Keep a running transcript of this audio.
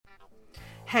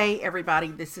Hey everybody,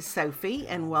 this is Sophie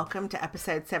and welcome to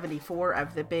episode 74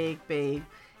 of the Big Boo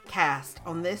Cast.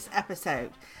 On this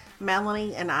episode,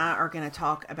 Melanie and I are going to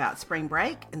talk about spring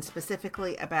break and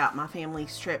specifically about my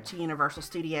family's trip to Universal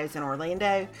Studios in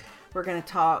Orlando. We're going to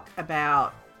talk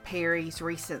about Perry's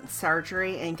recent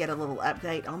surgery and get a little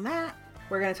update on that.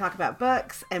 We're going to talk about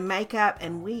books and makeup,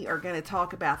 and we are going to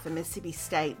talk about the Mississippi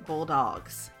State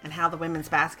Bulldogs and how the women's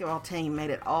basketball team made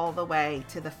it all the way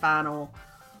to the Final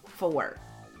Four.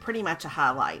 Pretty much a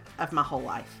highlight of my whole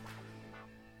life.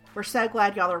 We're so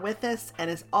glad y'all are with us,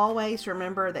 and as always,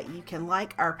 remember that you can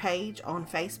like our page on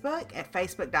Facebook at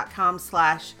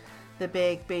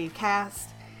facebook.com/thebigboocast,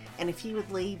 and if you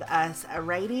would leave us a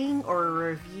rating or a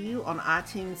review on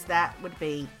iTunes, that would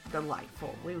be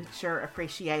delightful. We would sure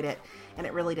appreciate it, and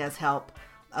it really does help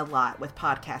a lot with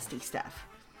podcasty stuff.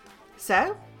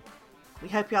 So, we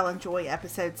hope y'all enjoy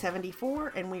episode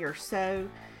 74, and we are so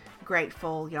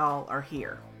grateful y'all are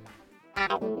here.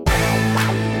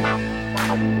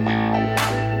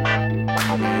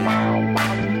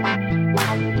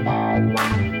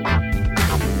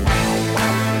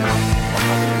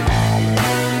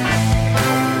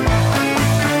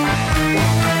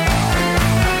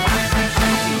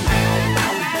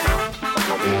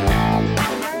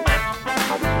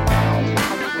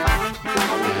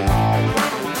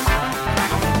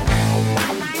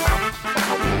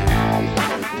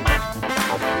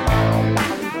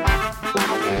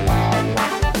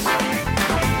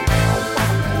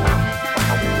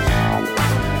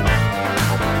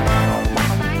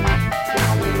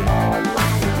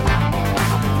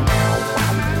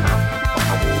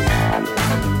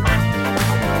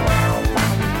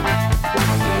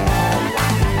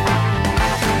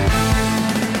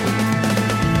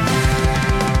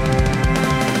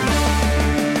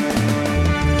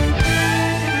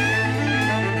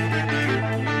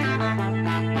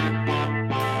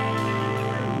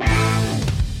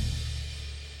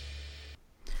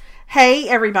 Hey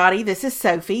everybody, this is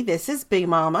Sophie. This is Boo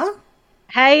Mama.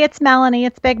 Hey, it's Melanie.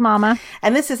 It's Big Mama.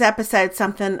 And this is episode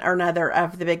something or another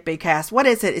of the Big Boo Cast. What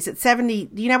is it? Is it 70?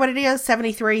 Do you know what it is?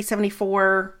 73,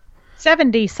 74?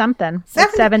 70 something.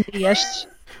 70-ish.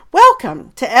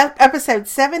 Welcome to episode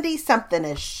 70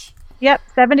 something-ish. Yep,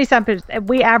 70 something.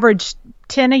 We averaged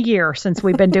 10 a year since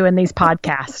we've been doing these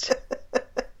podcasts.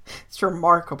 It's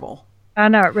remarkable. I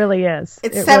know, it really is.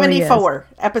 It's 74, really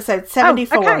episode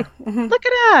 74. Oh, okay. Mm-hmm. Look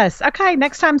at us. Okay,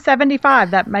 next time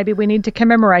 75. That maybe we need to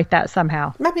commemorate that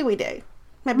somehow. Maybe we do.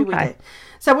 We do.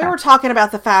 So we were talking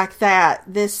about the fact that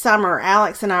this summer,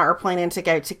 Alex and I are planning to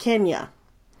go to Kenya.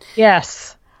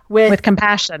 Yes. With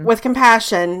compassion. With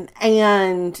compassion.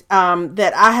 And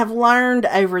that I have learned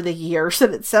over the years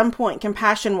that at some point,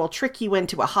 compassion will trick you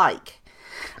into a hike.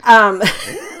 That's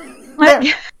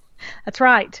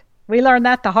right. We learned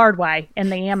that the hard way in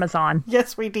the Amazon.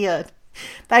 Yes, we did.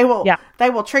 They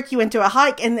will trick you into a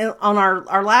hike. And then on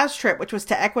our last trip, which was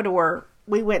to Ecuador,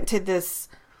 we went to this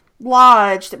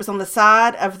lodge that was on the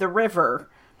side of the river.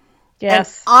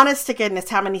 Yes. And honest to goodness,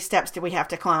 how many steps did we have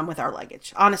to climb with our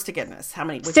luggage? Honest to goodness, how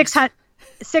many?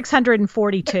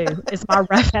 642 is my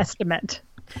rough estimate.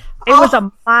 It was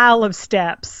a mile of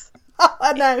steps. Oh,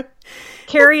 I know.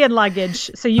 Carrying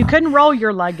luggage. So you couldn't roll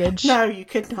your luggage. No, you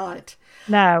could not.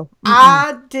 No. Mm-mm.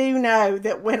 I do know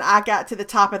that when I got to the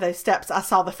top of those steps, I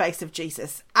saw the face of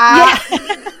Jesus.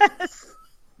 Yes.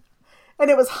 And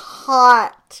it was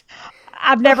hot.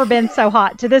 I've never been so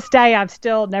hot. To this day, I've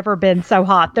still never been so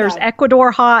hot. There's Ecuador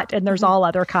hot and there's all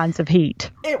other kinds of heat.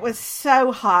 It was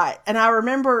so hot. And I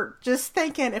remember just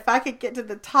thinking if I could get to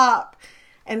the top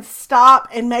and stop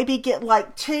and maybe get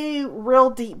like 2 real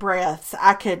deep breaths,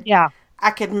 I could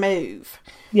move.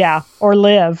 Yeah. Or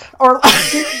live. Or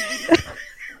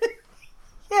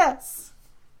yes.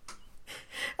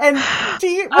 And was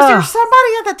there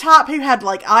somebody at the top who had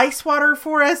like ice water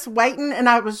for us waiting? And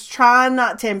I was trying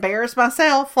not to embarrass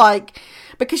myself,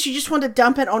 because you just wanted to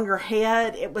dump it on your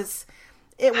head. It was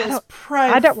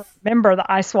I don't remember the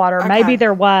ice water. Okay. Maybe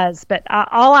there was, but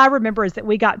all I remember is that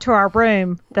we got to our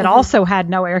room that also had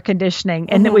no air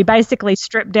conditioning, and that we basically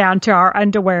stripped down to our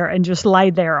underwear and just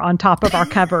laid there on top of our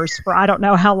covers for I don't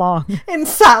know how long. In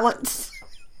silence.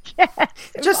 Yes,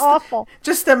 it was awful.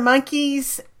 Just the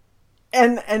monkeys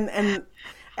and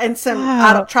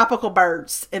some tropical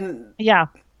birds. And yeah.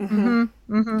 Mm-hmm.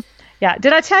 Mm-hmm. Yeah.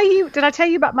 Did I tell you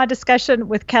about my discussion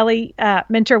with Kelly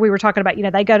Minter? We were talking about,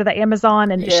 they go to the Amazon,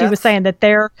 and she was saying that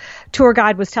their tour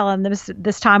guide was telling them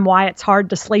this time why it's hard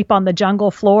to sleep on the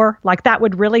jungle floor. Like that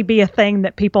would really be a thing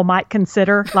that people might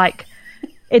consider. Like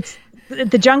it's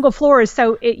the jungle floor is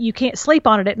so you can't sleep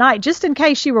on it at night, just in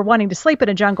case you were wanting to sleep in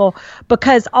a jungle,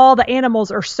 because all the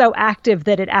animals are so active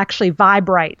that it actually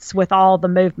vibrates with all the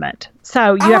movement.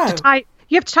 So you have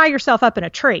to tie yourself up in a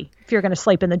tree if you're going to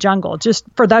sleep in the jungle. Just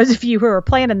for those of you who are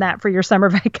planning that for your summer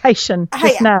vacation,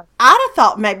 just know. I'd have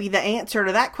thought maybe the answer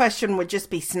to that question would just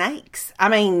be snakes. I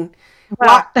mean,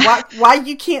 well, why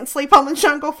you can't sleep on the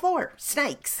jungle floor?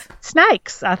 Snakes.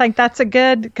 I think that's a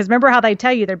good, because remember how they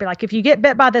tell you, they'd be like, if you get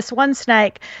bit by this one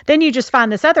snake, then you just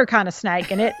find this other kind of snake,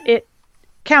 and it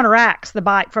counteracts the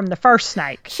bite from the first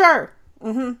snake. Sure.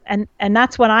 Mm-hmm. And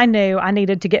that's when I knew I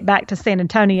needed to get back to San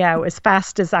Antonio as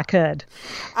fast as I could.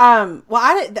 So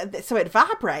it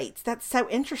vibrates. That's so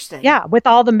interesting. Yeah, with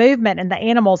all the movement and the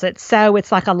animals, it's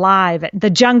like alive. The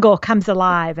jungle comes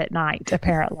alive at night,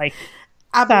 apparently.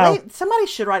 I believe somebody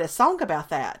should write a song about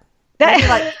that. Maybe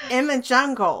like in the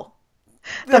jungle.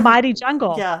 The mighty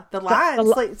jungle. Yeah, the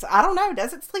lion sleeps. I don't know.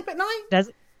 Does it sleep at night?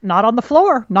 Not on the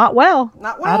floor. Not well.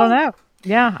 I don't know.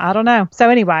 Yeah, I don't know. So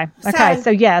anyway, okay. So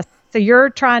yes. So you're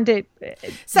trying to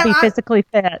be physically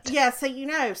fit. Yeah.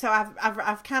 So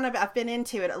I've been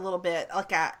into it a little bit.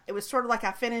 It was sort of like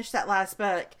I finished that last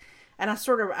book, and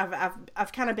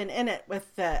I've kind of been in it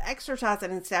with the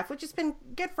exercising and stuff, which has been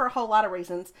good for a whole lot of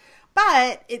reasons.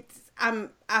 But it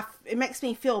makes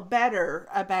me feel better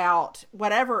about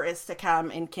whatever is to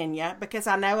come in Kenya, because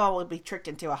I know I will be tricked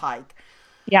into a hike.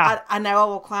 Yeah. I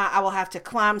know I will have to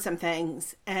climb some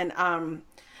things, and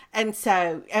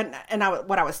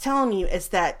what I was telling you is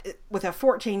that with a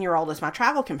 14-year-old as my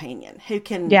travel companion who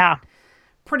can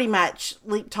pretty much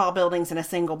leap tall buildings in a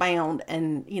single bound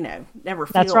and, never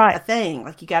feel a thing.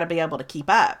 Like, you got to be able to keep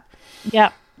up.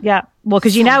 Yeah. Yeah. Well,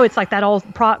 because it's like that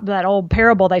old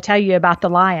parable they tell you about the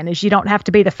lion is you don't have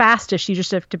to be the fastest. You just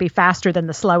have to be faster than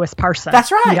the slowest person.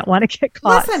 That's right. You don't want to get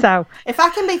caught. Listen, so if I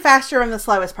can be faster than the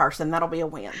slowest person, that'll be a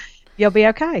win. You'll be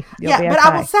okay. But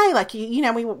I will say, like,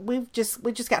 we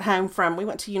just got home we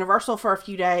went to Universal for a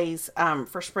few days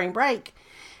for spring break,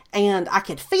 and I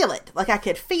could feel it. Like, I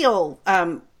could feel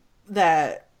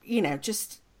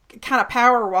just kind of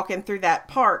power walking through that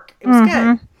park. It was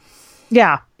good.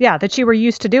 Yeah, that you were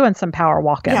used to doing some power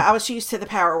walking. Yeah, I was used to the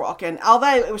power walking.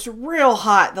 Although it was real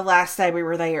hot the last day we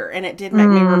were there, and it did make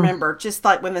me remember, just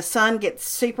like when the sun gets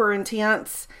super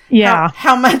intense,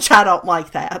 how much I don't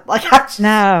like that. Like, I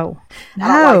don't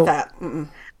like that. Mm-mm.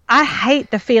 I hate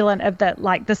the feeling of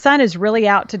the sun is really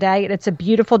out today, and it's a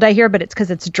beautiful day here, but it's because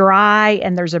it's dry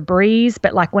and there's a breeze.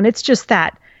 But like when it's just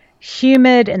that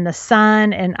humid in the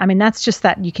sun, and I mean that's just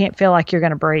that you can't feel like you're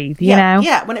going to breathe, you know?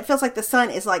 Yeah, when it feels like the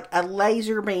sun is like a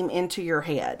laser beam into your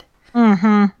head.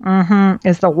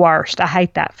 Is the worst. I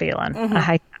hate that feeling.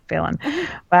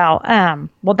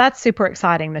 Well, that's super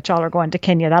exciting that y'all are going to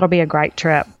Kenya. That'll be a great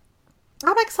trip.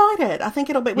 I'm excited. I think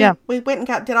it'll be. We went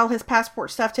and did all his passport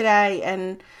stuff today,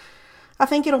 and I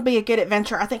think it'll be a good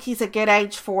adventure. I think he's a good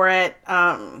age for it.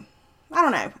 I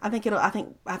don't know. I think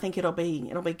it'll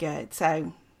be good.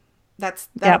 So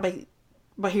that'll be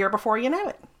here before you know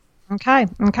it. Okay.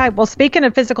 Well, speaking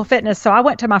of physical fitness, so I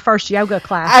went to my first yoga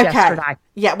class yesterday.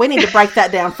 Yeah, we need to break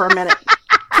that down for a minute,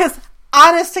 because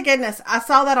honest to goodness, I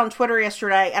saw that on Twitter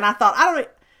yesterday, and I thought I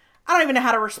don't even know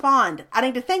how to respond. I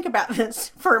need to think about this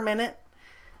for a minute.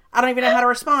 I don't even know how to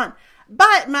respond.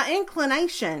 But my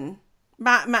inclination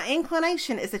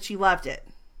is that you loved it.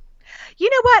 You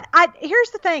know what? Here's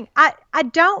the thing. I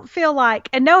don't feel like,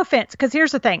 and no offense, because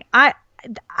here's the thing.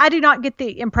 I do not get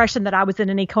the impression that I was in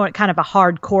any kind of a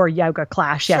hardcore yoga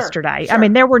class yesterday. Sure. I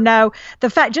mean, there were the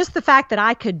fact that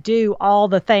I could do all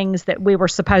the things that we were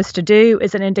supposed to do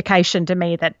is an indication to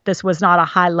me that this was not a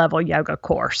high level yoga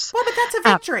course. Well, but that's a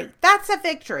victory. That's a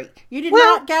victory. You did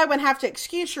not go and have to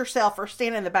excuse yourself or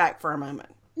stand in the back for a moment.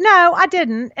 No, I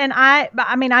didn't. And I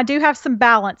do have some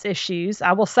balance issues.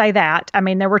 I will say that. I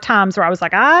mean, there were times where I was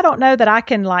like, I don't know that I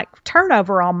can like turn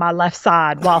over on my left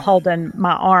side while holding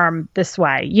my arm this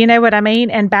way. You know what I mean?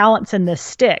 And balancing this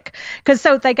stick.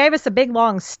 So they gave us a big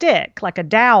long stick, like a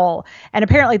dowel. And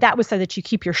apparently that was so that you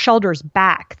keep your shoulders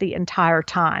back the entire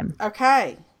time.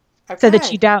 Okay. So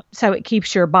that you don't, so it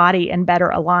keeps your body in better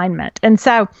alignment. And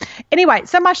so anyway,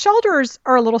 so my shoulders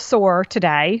are a little sore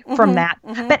today from that,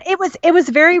 but it was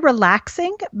very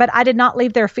relaxing, but I did not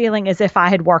leave there feeling as if I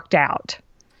had worked out.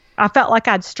 I felt like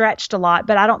I'd stretched a lot,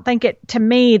 but I don't think to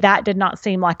me, that did not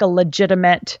seem like a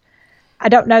legitimate, I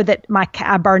don't know that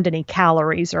I burned any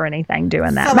calories or anything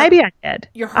doing that. So maybe I did.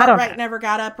 Your heart rate never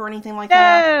got up or anything like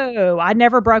that? No, I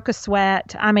never broke a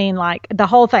sweat. I mean, like the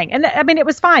whole thing. And I mean, it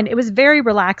was fine. It was very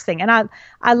relaxing. And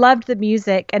I loved the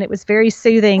music, and it was very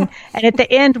soothing. And at the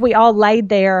end, we all laid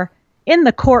there in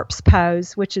the corpse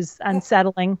pose, which is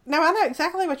unsettling. No, I know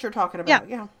exactly what you're talking about.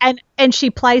 Yeah. And she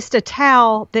placed a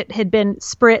towel that had been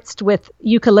spritzed with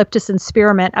eucalyptus and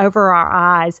spearmint over our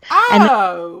eyes.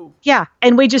 Oh.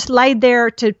 And we just laid there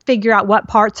to figure out what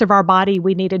parts of our body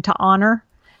we needed to honor.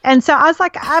 And so I was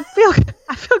like, I feel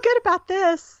good about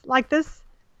this. Like this,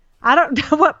 I don't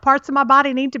know what parts of my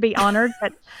body need to be honored,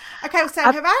 but okay. So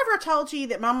have I ever told you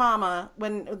that my mama,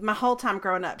 when my whole time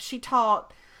growing up, she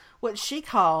taught what she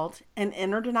called an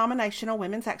interdenominational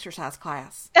women's exercise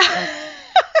class.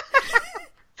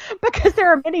 Because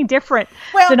there are many different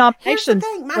denominations. Here's the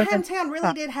thing. My hometown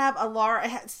really did have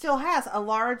still has a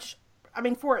large, I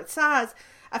mean, for its size,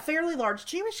 a fairly large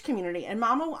Jewish community. And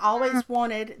Mama always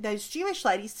wanted those Jewish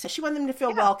ladies, she wanted them to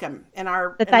feel welcome in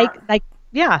our... they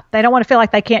don't want to feel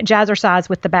like they can't jazzercise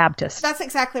with the Baptists. That's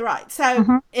exactly right.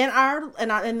 So in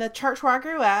the church where I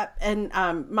grew up, and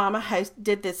Mama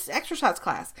did this exercise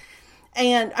class.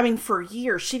 And I mean, for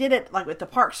years, she did it like with the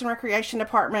Parks and Recreation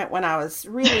Department when I was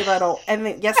really little. And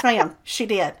then, yes, ma'am, she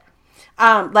did.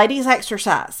 Ladies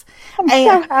exercise. I'm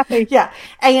so happy. Yeah.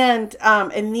 And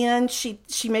then she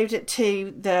moved it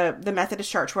to the Methodist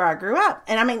church where I grew up.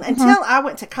 And I mean, until I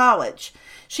went to college,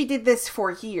 she did this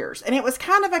for years. And it was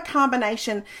kind of a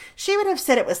combination. She would have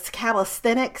said it was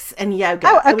calisthenics and yoga.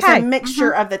 Oh, okay. It was a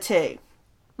mixture of the two.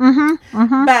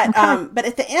 But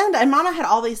at the end, and Mama had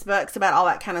all these books about all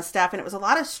that kind of stuff, and it was a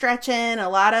lot of stretching, a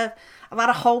lot of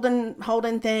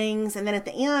holding things, and then at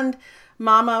the end,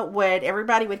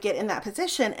 everybody would get in that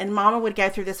position, and Mama would go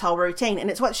through this whole routine, and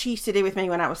it's what she used to do with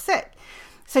me when I was sick.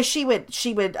 So she would,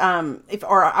 if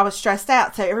I was stressed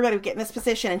out, so everybody would get in this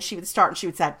position, and she would start, and she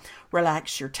would say,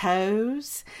 relax your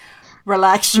toes,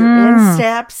 relax your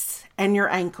insteps, and your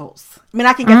ankles. I mean,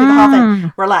 I can go through the whole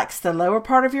thing. Relax the lower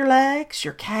part of your legs,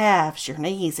 your calves, your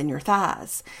knees, and your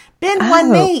thighs. Bend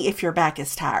one knee if your back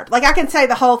is tired. Like, I can say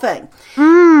the whole thing.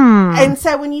 And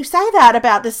so when you say that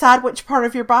about decide which part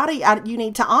of your body you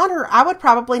need to honor, I would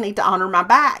probably need to honor my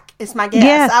back, is my guess.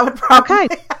 Yes. I would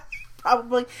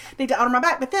probably need to honor my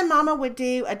back. But then Mama would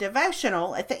do a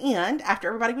devotional at the end after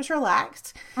everybody was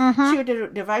relaxed. She would do a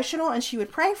devotional and she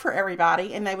would pray for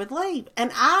everybody and they would leave.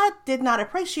 And I did not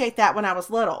appreciate that when I was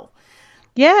little.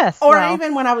 Yes. Or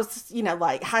even when I was,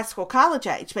 like high school, college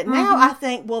age. But now I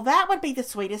think, well, that would be the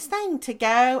sweetest thing to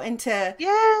go and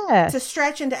to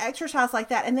stretch and to exercise like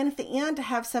that. And then at the end to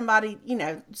have somebody,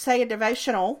 say a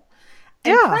devotional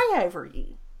and pray over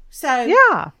you. So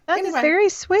that is very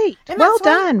sweet. Well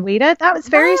done, Weta. That was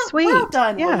very sweet. Well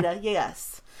done, Weta.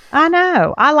 Yes. I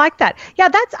know. I like that. Yeah,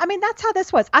 that's how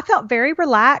this was. I felt very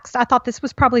relaxed. I thought this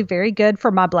was probably very good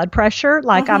for my blood pressure.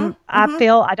 Like I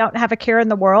feel I don't have a care in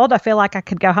the world. I feel like I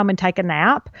could go home and take a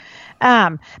nap.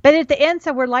 But at the end,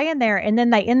 so we're laying there and then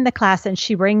they end the class and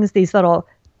she rings these little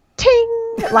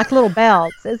ting, like little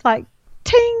bells. It's like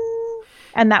ting.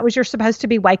 And that was, you're supposed to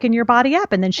be waking your body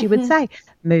up. And then she would say,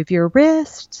 move your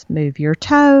wrists, move your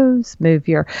toes,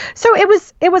 so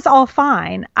it was all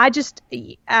fine. I just,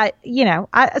 so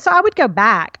I would go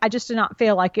back. I just did not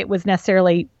feel like it was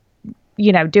necessarily,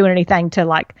 doing anything to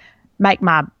like make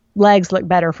my legs look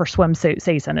better for swimsuit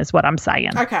season is what I'm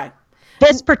saying. Okay.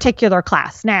 This particular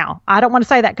class. Now, I don't want to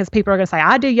say that because people are going to say,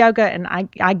 I do yoga and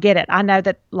I get it. I know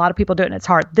that a lot of people do it and it's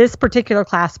hard. This particular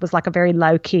class was like a very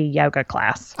low-key yoga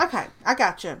class. Okay, I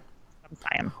got you. I'm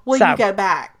saying. Will you go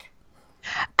back?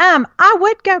 I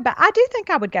would go back. I do think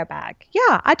I would go back.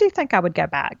 Yeah, I do think I would go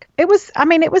back. It was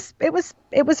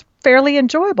fairly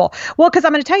enjoyable. Well, because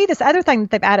I'm going to tell you this other thing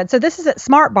that they've added. So this is at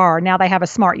Smart Bar. Now they have a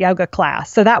Smart Yoga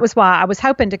class. So that was why I was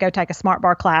hoping to go take a Smart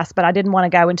Bar class, but I didn't want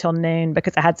to go until noon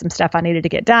because I had some stuff I needed to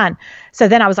get done. So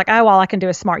then I was like, oh, well, I can do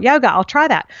a Smart Yoga. I'll try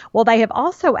that. Well, they have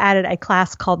also added a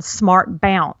class called Smart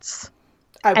Bounce.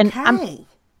 Okay.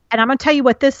 And I'm going to tell you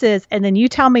what this is, and then you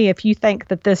tell me if you think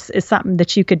that this is something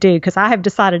that you could do, because I have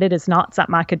decided it is not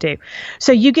something I could do.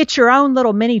 So you get your own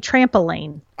little mini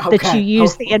trampoline that you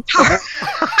use the entire...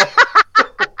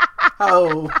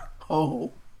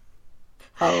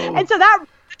 And so that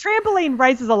trampoline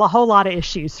raises a whole lot of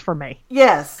issues for me.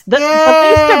 Yes. The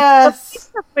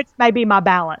least of which may be my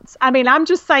balance. I mean, I'm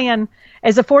just saying,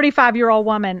 as a 45-year-old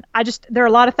woman, there are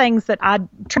a lot of things that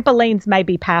trampolines may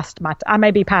be past I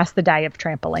may be past the day of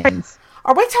trampolines.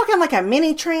 Are we talking like a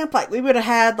mini tramp like we would have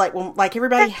had like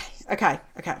everybody? Okay.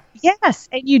 Yes,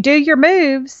 and you do your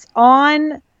moves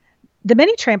on the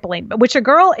mini trampoline, which a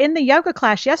girl in the yoga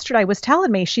class yesterday was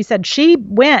telling me. She said she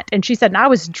went and she said, and I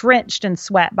was drenched in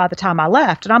sweat by the time I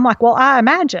left. And I'm like, well, I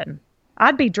imagine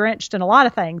I'd be drenched in a lot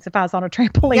of things if I was on a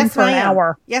trampoline for an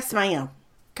hour. Yes, ma'am.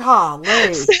 Golly.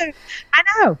 I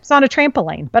know. It's on a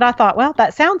trampoline. But I thought, well,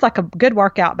 that sounds like a good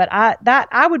workout. But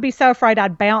I would be so afraid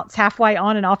I'd bounce halfway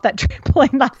on and off that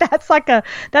trampoline. Like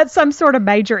that's some sort of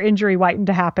major injury waiting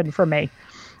to happen for me.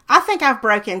 I think I've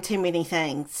broken too many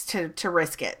things to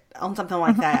risk it on something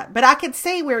like that. But I could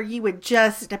see where you would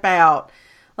just about,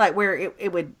 like where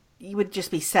you would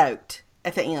just be soaked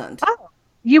at the end. Oh,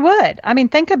 you would. I mean,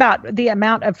 think about the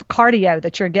amount of cardio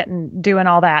that you're getting doing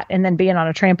all that and then being on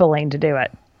a trampoline to do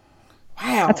it.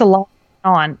 Wow. That's a lot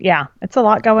on. Yeah, it's a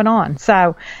lot going on.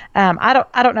 So I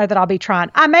don't know that I'll be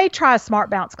trying. I may try a smart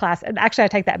bounce class. And actually, I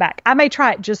take that back. I may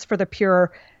try it just for the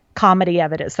pure comedy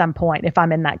of it at some point if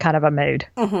I'm in that kind of a mood.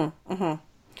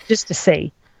 Just to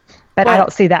see. But I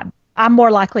don't see that. I'm more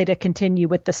likely to continue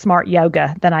with the smart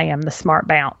yoga than I am the smart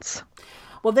bounce.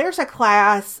 Well, there's a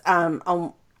class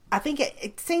on, I think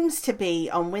it seems to be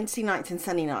on Wednesday nights and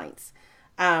Sunday nights,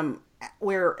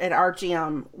 where at our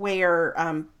gym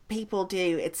where people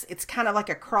do, it's kind of like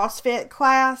a CrossFit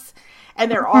class,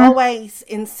 and they're always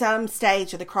in some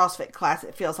stage of the CrossFit class,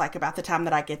 it feels like, about the time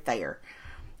that I get there.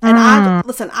 And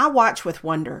I watch with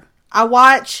wonder.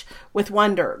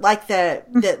 Like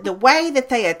the way that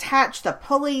they attach the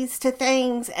pulleys to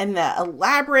things and the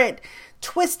elaborate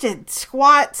twisted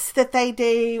squats that they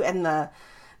do, and the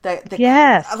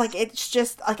yes, like, it's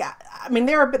just like, I mean,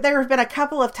 there have been a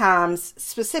couple of times,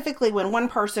 specifically when one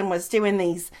person was doing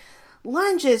these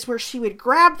lunges where she would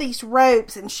grab these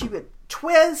ropes and she would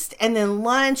twist and then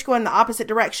lunge going the opposite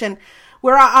direction,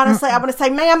 where I honestly, I want to say,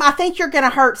 ma'am, I think you're going to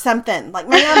hurt something. Like,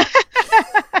 ma'am,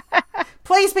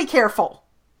 please be careful.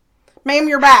 Ma'am,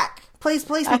 your back. Please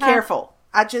be careful.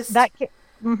 I just...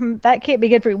 That can't be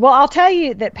good for you. Well, I'll tell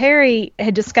you that Perry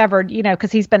had discovered,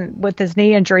 because he's been with his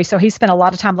knee injury, so he spent a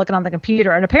lot of time looking on the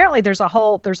computer. And apparently there's a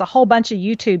whole bunch of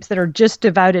YouTubes that are just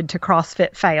devoted to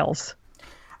CrossFit fails.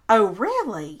 Oh,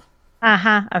 really?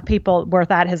 Of people where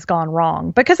that has gone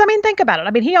wrong. Because, I mean, think about it. I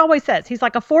mean, he always says he's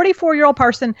like, a 44-year-old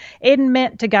person isn't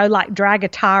meant to go like drag a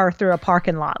tire through a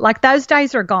parking lot. Like, those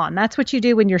days are gone. That's what you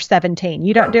do when you're 17.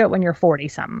 You don't do it when you're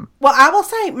 40-something. Well, I will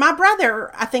say, my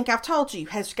brother, I think I've told you,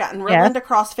 has gotten real into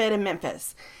CrossFit in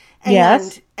Memphis.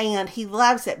 And he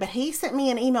loves it. But he sent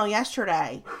me an email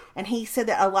yesterday, and he said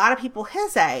that a lot of people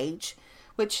his age,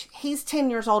 which he's 10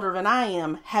 years older than I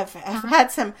am, have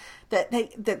had some,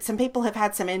 that some people have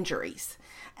had some injuries.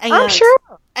 And, I'm sure.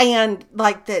 And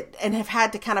like that, and have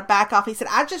had to kind of back off. He said,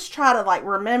 I just try to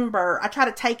I try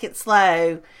to take it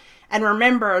slow and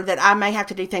remember that I may have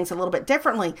to do things a little bit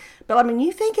differently. But I mean,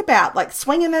 you think about like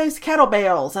swinging those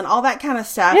kettlebells and all that kind of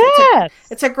stuff. Yes.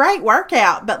 It's a great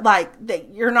workout, but like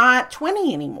that you're not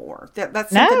 20 anymore.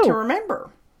 That's something to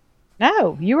remember.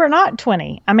 No, you are not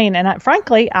 20. I mean, and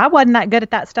frankly, I wasn't that good at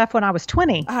that stuff when I was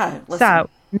 20. Oh, so,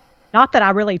 not that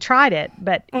I really tried it,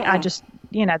 but I just,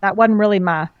 that wasn't really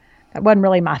my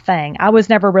thing. I was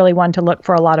never really one to look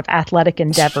for a lot of athletic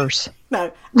endeavors.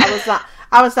 No, I was not.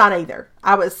 I was not either.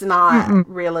 I was not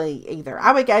really either.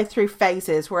 I would go through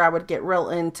phases where I would get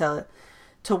real into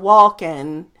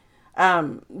walking.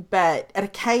 But at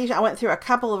occasion, I went through a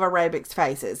couple of aerobics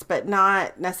phases, but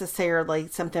not necessarily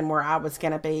something where I was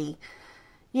going to be,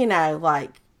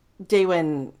 like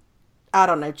doing, I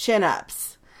don't know,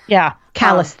 chin-ups. Yeah,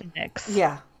 calisthenics.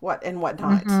 Yeah,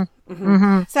 whatnot.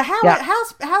 So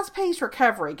how's P's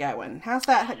recovery going? How's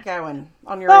that going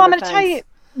on your? Well, I'm going to tell you,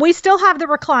 we still have the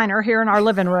recliner here in our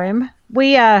living room.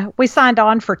 We signed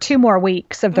on for 2 more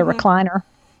weeks of the recliner.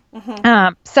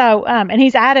 And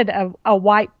he's added a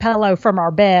white pillow from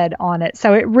our bed on it.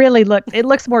 So it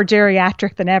looks more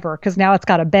geriatric than ever, because now it's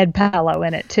got a bed pillow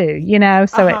in it too,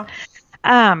 so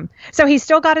so he's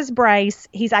still got his brace.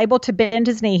 He's able to bend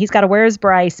his knee. He's got to wear his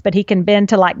brace, but he can bend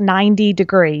to like 90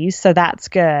 degrees. So that's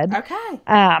good.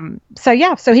 Okay.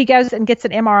 So he goes and gets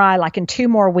an MRI like in 2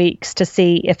 more weeks to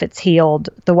see if it's healed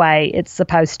the way it's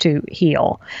supposed to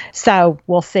heal. So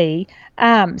we'll see.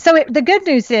 The good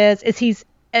news is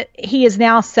he is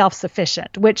now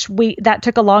self-sufficient, which that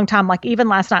took a long time. Like even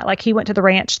last night, like he went to the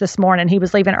ranch this morning, he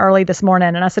was leaving early this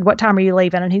morning. And I said, what time are you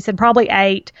leaving? And he said, probably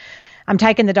 8. I'm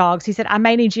taking the dogs. He said, I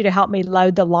may need you to help me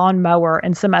load the lawnmower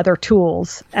and some other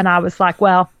tools. And I was like,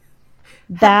 well,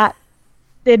 that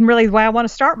isn't really the way I want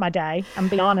to start my day. I'm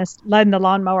being honest, loading the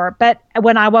lawnmower. But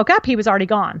when I woke up, he was already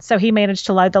gone. So he managed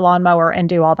to load the lawnmower and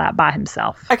do all that by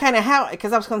himself. Okay. Now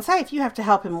because I was going to say, if you have to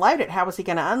help him load it, how was he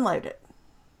going to unload it?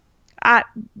 I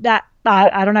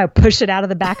don't know, push it out of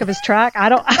the back of his truck. I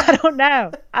don't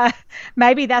know.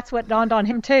 Maybe that's what dawned on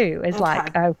him too, is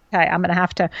like, okay, I'm going to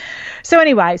have to. So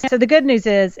anyway, so the good news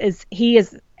is he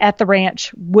is at the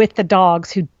ranch with the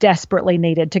dogs who desperately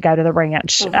needed to go to the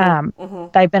ranch.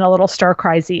 They've been a little stir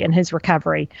crazy in his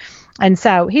recovery. And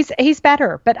so he's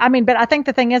better. But I think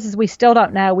the thing is we still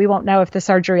don't know. We won't know if the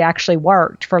surgery actually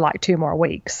worked for like 2 more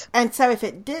weeks. And so if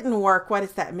it didn't work, what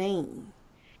does that mean?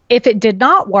 If it did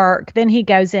not work, then he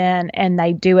goes in and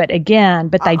they do it again,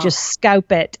 but they just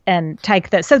scope it and take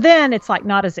the, so then it's like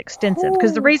not as extensive,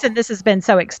 because the reason this has been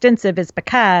so extensive is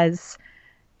because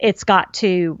it's got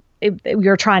to,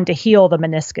 you're trying to heal the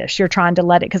meniscus. You're trying to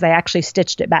let it, because they actually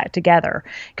stitched it back together,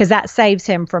 because that saves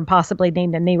him from possibly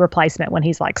needing a knee replacement when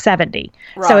he's like 70.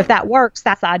 Right. So if that works,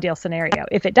 that's the ideal scenario.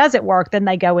 If it doesn't work, then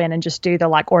they go in and just do the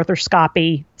like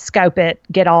arthroscopy, scope it,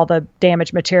 get all the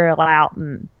damaged material out,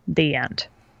 and the end.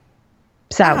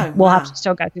 So we'll have to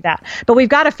still go through that. But we've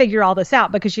got to figure all this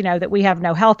out, because you know that we have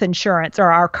no health insurance, or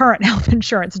our current health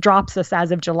insurance drops us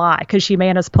as of July because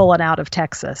Humana's pulling out of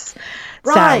Texas.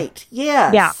 Right. So,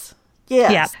 yes. Yeah.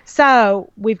 Yes. Yeah. So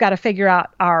we've got to figure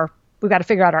out our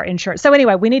insurance. So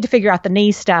anyway, we need to figure out the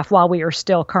knee stuff while we are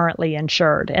still currently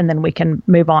insured, and then we can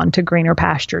move on to greener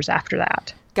pastures after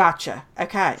that. Gotcha.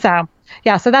 Okay. So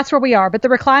yeah, so that's where we are. But the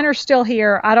recliner's still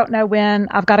here. I don't know when.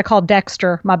 I've got to call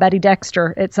Dexter, my buddy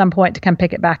Dexter, at some point to come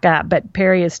pick it back up. But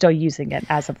Perry is still using it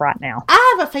as of right now.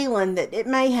 I have a feeling that it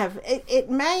may have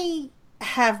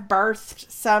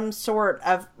birthed some sort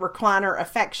of recliner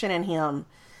affection in him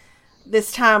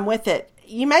this time with it.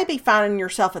 You may be finding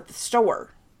yourself at the store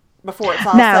before it's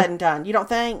all said and done. You don't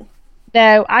think?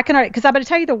 No, I can, because I'm going to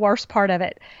tell you the worst part of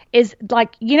it is,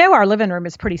 like, you know, our living room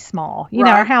is pretty small. You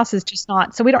know, our house is just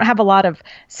not, so we don't have a lot of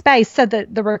space. So the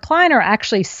recliner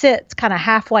actually sits kind of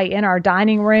halfway in our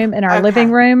dining room, in our living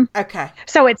room. Okay.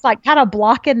 So it's like kind of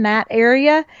blocking that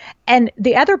area. And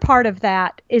the other part of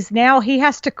that is now he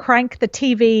has to crank the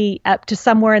TV up to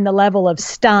somewhere in the level of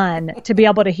stun to be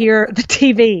able to hear the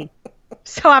TV.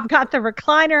 So I've got the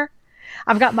recliner.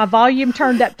 I've got my volume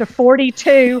turned up to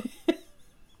 42.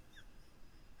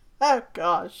 Oh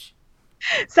gosh.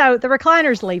 So the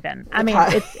recliner's leaving. I mean,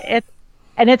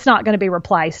 it's not going to be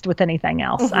replaced with anything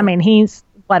else. I mean, he's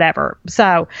whatever.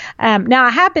 So now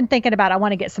I have been thinking about, I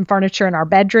want to get some furniture in our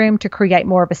bedroom to create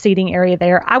more of a seating area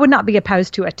there. I would not be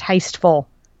opposed to a tasteful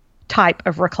type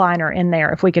of recliner in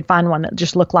there if we could find one that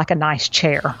just looked like a nice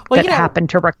chair that happened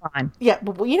to recline. Yeah,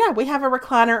 but we have a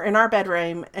recliner in our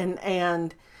bedroom,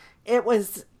 and it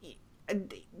was,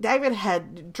 David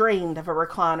had dreamed of a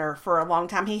recliner for a long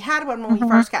time. He had one when we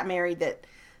first got married that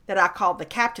I called the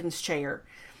captain's chair.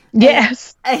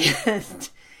 Yes. And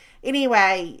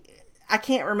anyway, I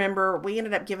can't remember. We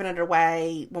ended up giving it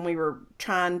away when we were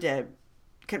trying to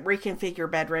reconfigure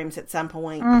bedrooms at some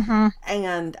point.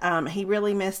 And he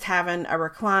really missed having a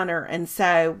recliner. And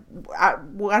so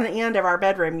one end of our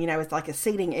bedroom, you know, is like a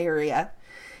seating area.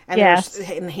 And,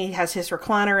 and he has his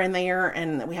recliner in there,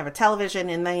 and we have a television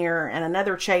in there, and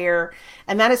another chair,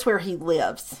 and that is where he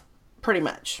lives, pretty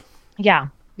much. Yeah,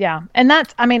 yeah. And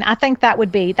that's, I mean, I think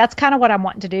that's kind of what I'm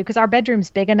wanting to do, because our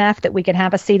bedroom's big enough that we can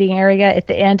have a seating area at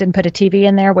the end and put a TV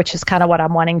in there, which is kind of what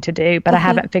I'm wanting to do, but I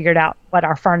haven't figured out what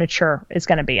our furniture is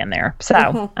going to be in there.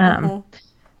 So,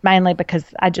 mainly because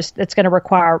it's going to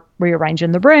require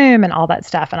rearranging the room and all that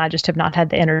stuff. And I just have not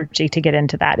had the energy to get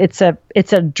into that.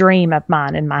 It's a dream of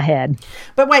mine in my head.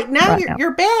 But wait, now your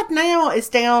bed now is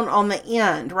down on the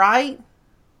end, right?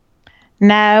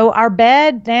 No, our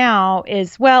bed now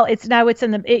is,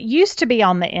 it used to be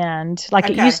on the end.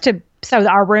 Like it used to, so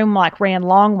our room like ran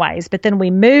long ways, but then we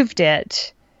moved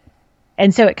it.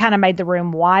 And so it kind of made the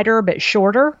room wider, but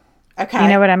shorter. Okay. You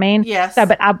know what I mean? Yes. So,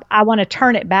 but I want to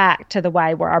turn it back to the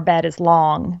way where our bed is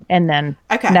long, and then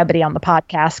nobody on the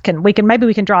podcast maybe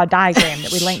we can draw a diagram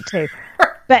that we link to.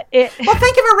 But think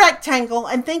of a rectangle,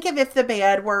 and think of if the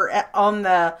bed were on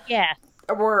the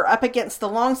were up against the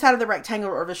long side of the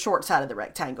rectangle or the short side of the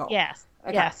rectangle. Yes.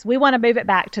 Okay. Yes, we want to move it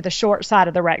back to the short side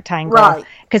of the rectangle. Right.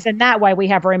 Because in that way we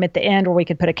have room at the end where we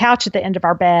could put a couch at the end of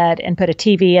our bed and put a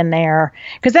TV in there.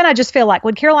 Because then I just feel like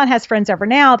when Caroline has friends over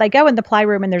now, they go in the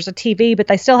playroom and there's a TV, but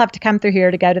they still have to come through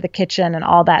here to go to the kitchen and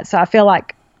all that. So I feel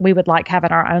like we would like having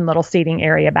our own little seating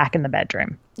area back in the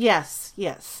bedroom. Yes,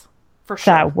 for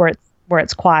sure. So where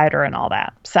it's quieter and all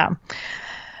that. So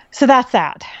that's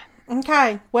that.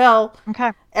 Okay. Well,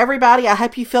 everybody, I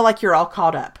hope you feel like you're all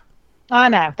caught up. I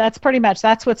know. That's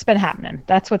what's been happening.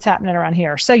 That's what's happening around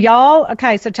here. So y'all,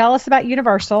 so tell us about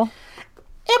Universal.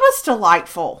 It was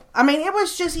delightful. I mean, it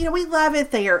was just, we love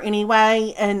it there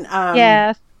anyway.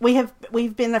 And,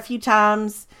 we've been a few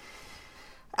times.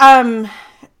 And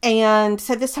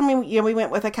so this time we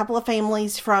went with a couple of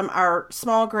families from our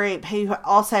small group who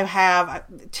also have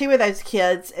two of those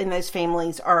kids, and those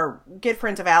families are good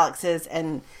friends of Alex's,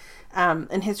 and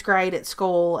in his grade at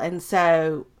school. And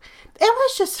so it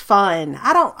was just fun.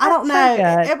 I don't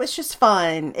know. It was just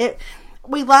fun.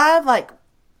 We love, like,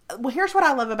 well, here's what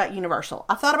I love about Universal.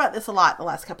 I've thought about this a lot the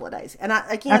last couple of days. And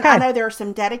I know there are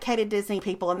some dedicated Disney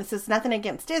people, and this is nothing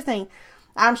against Disney.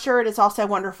 I'm sure it is also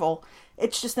wonderful.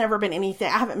 It's just never been anything.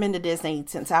 I haven't been to Disney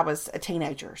since I was a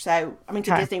teenager. So, I mean,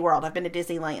 to Disney World. I've been to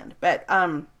Disneyland. But,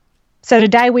 so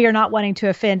today we are not wanting to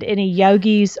offend any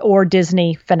yogis or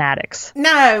Disney fanatics.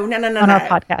 No. On our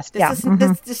podcast.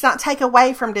 This does not take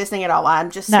away from Disney at all.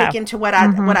 I'm just speaking to what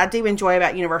I do enjoy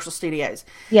about Universal Studios.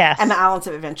 Yes. And the Islands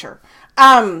of Adventure.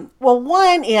 Well,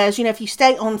 one is, if you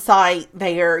stay on site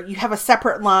there, you have a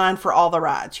separate line for all the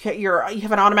rides. You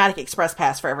have an automatic express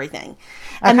pass for everything.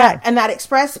 And that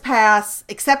express pass,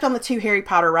 except on the 2 Harry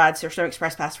Potter rides, there's no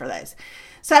express pass for those.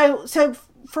 So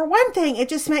for one thing, it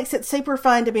just makes it super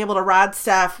fun to be able to ride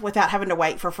stuff without having to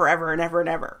wait for forever and ever and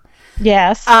ever.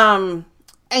 Yes.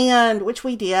 And which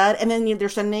we did. And then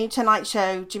there's a new Tonight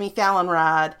Show Jimmy Fallon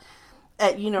ride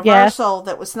at Universal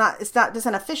that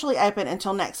doesn't officially open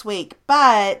until next week,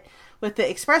 but with the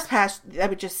express pass,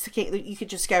 you could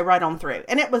just go right on through,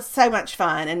 and it was so much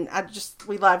fun, and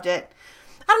we loved it.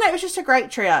 I don't know, it was just a great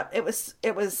trip. It was.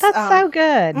 That's so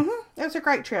good. It was a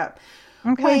great trip.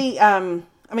 Okay.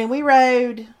 We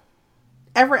rode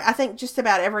I think just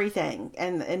about everything,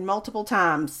 and multiple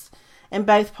times in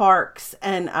both parks,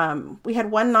 and we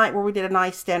had one night where we did a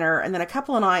nice dinner, and then a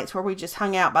couple of nights where we just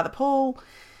hung out by the pool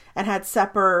and had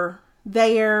supper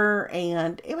there,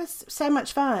 and it was so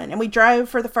much fun. And we drove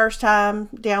for the first time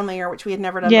down there, which we had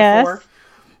never done before,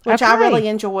 which I really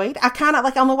enjoyed. I kind of,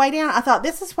 like, on the way down, I thought,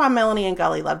 this is why Melanie and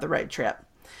Gully love the road trip.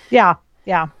 Yeah,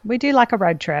 we do like a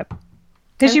road trip.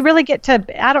 Because you really get to,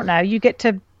 I don't know, you get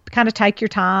to kind of take your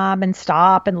time and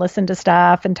stop and listen to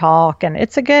stuff and talk, and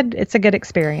it's a good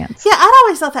experience. Yeah, I'd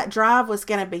always thought that drive was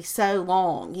going to be so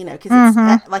long, because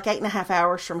it's like 8.5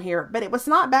 hours from here, but it was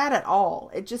not bad at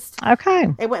all. It just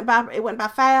it went by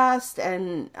fast,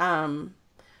 and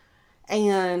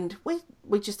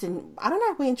we just didn't, I don't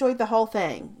know, we enjoyed the whole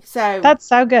thing. So that's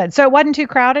so good. So it wasn't too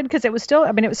crowded, because it was still,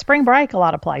 it was spring break a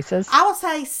lot of places. I will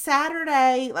say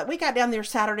Saturday, like, we got down there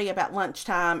Saturday about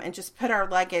lunchtime and just put our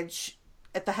luggage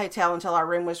at the hotel until our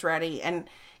room was ready, and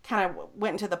kind of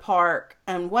went into the park,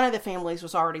 and one of the families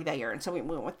was already there, and so we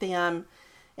went with them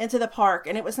into the park,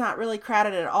 and it was not really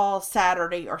crowded at all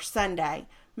Saturday or Sunday.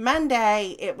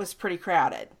 Monday, it was pretty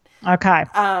crowded. Okay.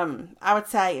 I would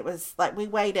say it was like, we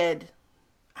waited,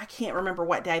 I can't remember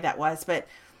what day that was, but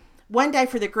one day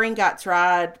for the Gringotts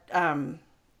ride,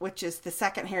 which is the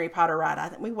second Harry Potter ride, I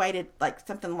think we waited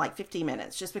something like 50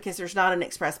 minutes, just because there's not an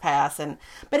express pass,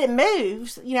 but it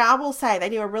moves. I will say they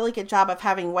do a really good job of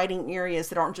having waiting areas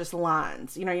that aren't just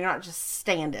lines. You're not just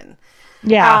standing.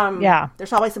 Yeah.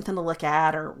 There's always something to look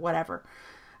at or whatever.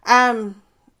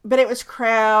 But it was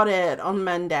crowded on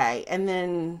Monday, and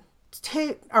then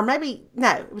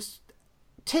it was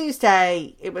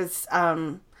Tuesday. It was,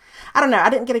 I don't know. I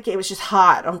didn't it was just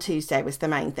hot on Tuesday was the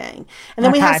main thing. And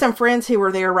then we have some friends who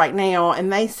are there right now,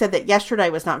 and they said that yesterday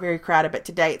was not very crowded, but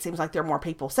today it seems like there are more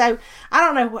people. So I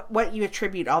don't know what you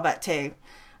attribute all that to,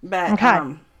 but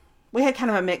we had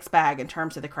kind of a mixed bag in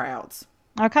terms of the crowds.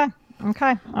 Okay.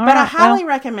 I highly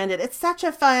recommend it. It's such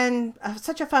a fun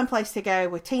place to go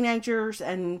with teenagers,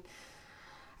 and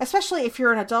especially if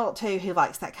you're an adult too who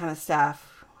likes that kind of stuff.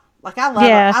 Like, I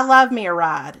love me a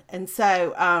ride. And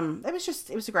so,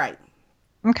 it was great.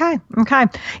 Okay.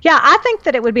 Yeah, I think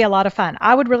that it would be a lot of fun.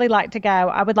 I would really like to go.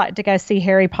 I would like to go see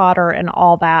Harry Potter and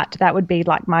all that. That would be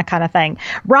like my kind of thing.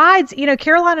 Rides,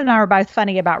 Caroline and I are both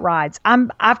funny about rides.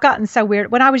 I've gotten so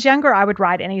weird. When I was younger, I would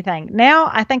ride anything.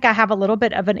 Now, I think I have a little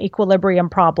bit of an equilibrium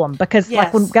problem, because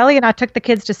like when Gully and I took the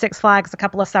kids to Six Flags a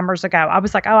couple of summers ago, I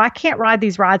was like, I can't ride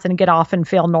these rides and get off and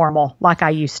feel normal like I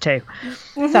used to.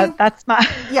 Mm-hmm. So that's my...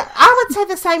 Yeah, I would say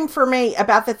the same for me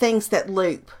about the things that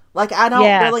loop. Like, I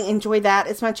don't really enjoy that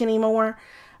as much anymore.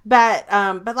 But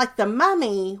like the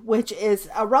Mummy, which is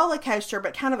a roller coaster,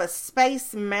 but kind of a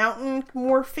Space Mountain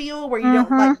more feel, where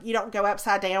you don't go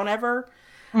upside down ever.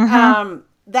 Mm-hmm.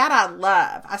 That I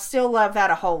love. I still love that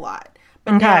a whole lot.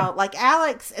 But now, like,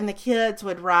 Alex and the kids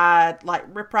would ride, like,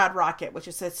 Rip Ride Rocket, which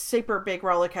is a super big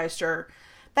roller coaster.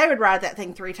 They would ride that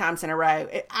thing 3 times in a row.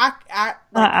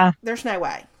 There's no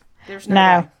way. There's no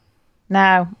way.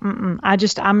 No, I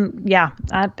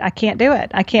can't do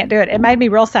it. I can't do it. It made me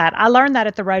real sad. I learned that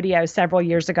at the rodeo several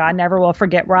years ago. I never will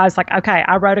forget, where I was like, okay,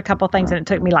 I rode a couple things and it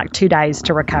took me like 2 days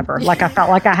to recover. Like, I felt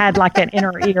like I had like an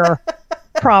inner ear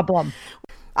problem.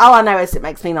 All I know is it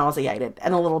makes me nauseated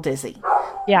and a little dizzy.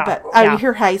 Yeah. But, you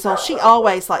hear Hazel. She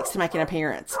always likes to make an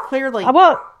appearance. Clearly,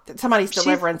 somebody's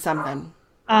delivering something.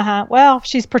 Well,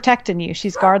 she's protecting you.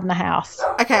 She's guarding the house.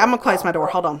 Okay, I'm going to close my door.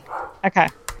 Hold on. Okay.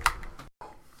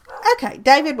 Okay,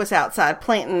 David was outside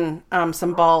planting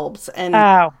some bulbs, and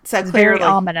so clearly, very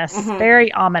ominous. Mm-hmm.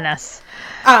 Very ominous.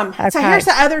 Okay. So here's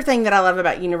the other thing that I love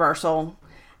about Universal,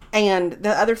 and the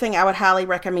other thing I would highly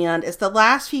recommend is the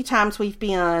last few times we've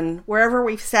been, wherever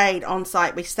we've stayed on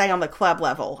site, we stay on the club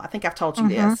level. I think I've told you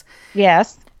this.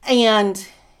 Yes. And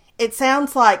it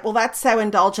sounds like, well, that's so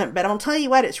indulgent, but I'm going to tell you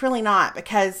what, it's really not,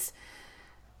 because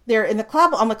they're in the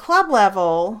club, on the club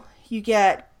level, you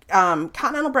get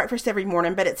continental breakfast every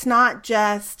morning, but it's not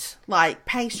just like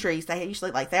pastries. They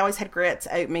usually they always had grits,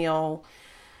 oatmeal.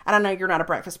 I don't know, you're not a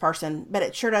breakfast person, but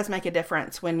it sure does make a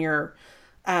difference when you're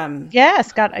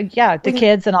the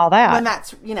kids and all that. When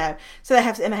that's, so they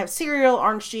have cereal,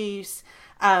 orange juice,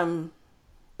 but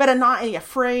not any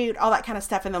fruit, all that kind of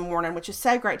stuff in the morning, which is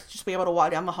so great to just be able to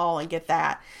walk down the hall and get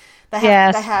that. They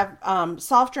have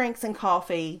soft drinks and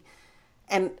coffee,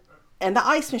 and the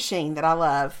ice machine that I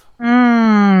love.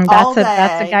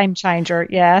 That's a game changer.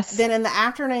 Yes. Then in the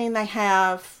afternoon they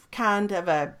have kind of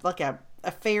a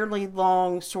fairly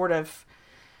long sort of.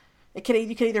 You could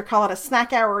either call it a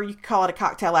snack hour or you could call it a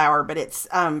cocktail hour, but it's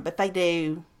but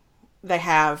they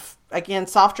have again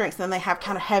soft drinks, and then they have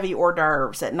kind of heavy hors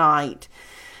d'oeuvres at night,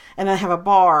 and then they have a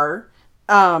bar.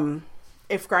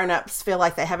 If grown-ups feel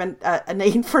like they have a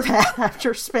need for that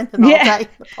after spending all day in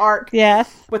the park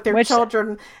with their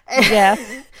children.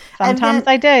 Yes. Sometimes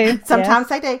they do. Sometimes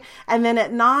they do. And then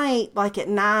at night, like at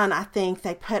 9, I think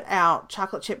they put out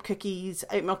chocolate chip cookies,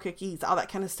 oatmeal cookies, all that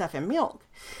kind of stuff, and milk.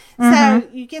 So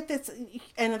you get this,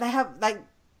 and they have I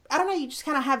don't know, you just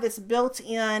kind of have this built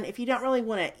in, if you don't really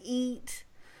want to eat,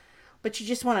 but you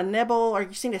just want to nibble, or you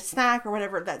just need a snack or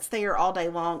whatever, that's there all day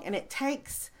long. And it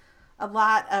takes a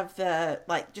lot of the,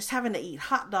 just having to eat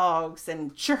hot dogs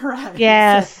and churros.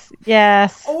 Yes.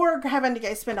 Or having to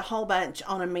go spend a whole bunch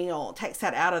on a meal takes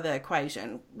that out of the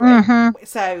equation.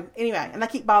 So anyway, and they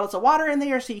keep bottles of water in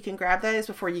there so you can grab those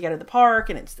before you go to the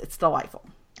park, and it's delightful.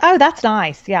 Oh, that's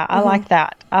nice. Yeah, I like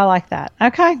that.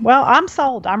 Okay, well, I'm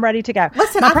sold. I'm ready to go.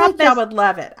 Listen, I think y'all would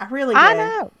love it. I really do. I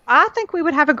know. I think we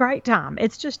would have a great time.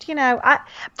 It's just,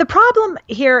 the problem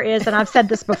here is, and I've said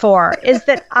this before, is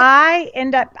that I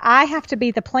have to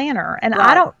be the planner, and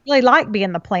I don't really like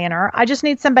being the planner. I just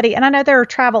need somebody, and I know there are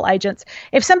travel agents.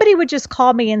 If somebody would just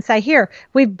call me and say, here,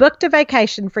 we've booked a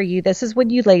vacation for you. This is when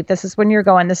you leave. This is when you're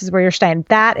going. This is where you're staying.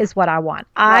 That is what I want.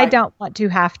 I don't want to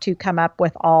have to come up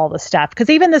with all the stuff, because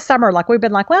even this summer, we've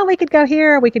been well, we could go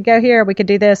here, we could go here, we could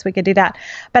do this, we could do that.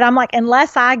 But I'm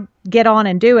unless I get on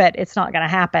and do it, it's not going to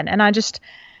happen. And I don't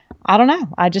know.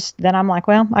 Then I'm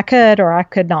well, I could or I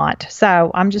could not.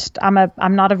 So I'm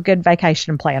not a good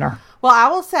vacation planner. Well, I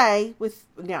will say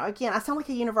again, I sound like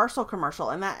a Universal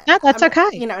commercial, and that's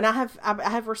okay. And I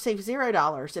have received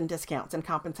 $0 in discounts and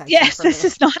compensation. Yes, this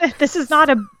is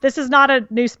not a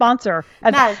new sponsor.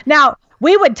 No. Now,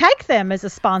 we would take them as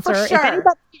a sponsor. For sure. If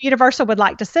anybody at Universal would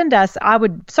like to send us, I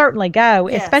would certainly go,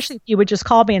 especially if you would just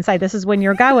call me and say, this is when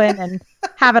you're going, and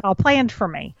have it all planned for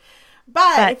me.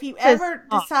 But if you ever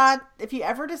decide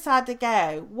to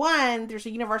go, one, there's a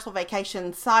Universal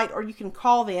Vacation site, or you can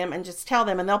call them and just tell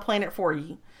them, and they'll plan it for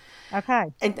you.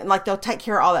 Okay. And they'll take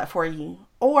care of all that for you.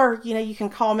 Or, you can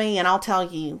call me and I'll tell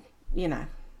you,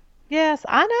 Yes,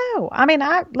 I know. I mean,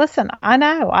 I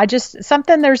know.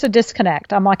 There's a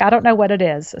disconnect. I'm I don't know what it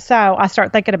is. So I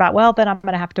start thinking about, well, then I'm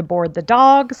going to have to board the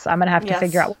dogs. I'm going to have to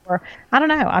figure out I don't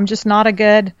know. I'm just not a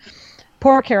good,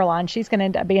 poor Caroline. She's going to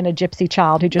end up being a gypsy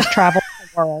child who just travels the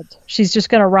world. She's just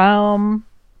going to roam.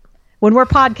 When we're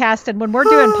podcasting, when we're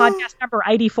doing podcast number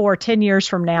 84, 10 years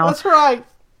from now. That's right.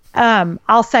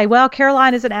 I'll say, well,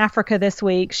 Caroline is in Africa this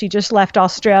week. She just left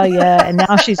Australia and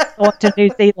now she's going to New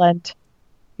Zealand.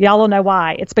 Y'all will know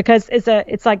why. It's because we're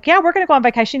going to go on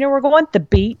vacation. We're going to the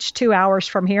beach 2 hours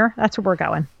from here. That's where we're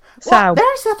going. Well,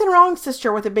 there's nothing wrong,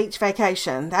 sister, with a beach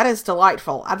vacation. That is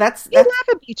delightful. We love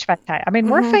a beach vacation. I mean,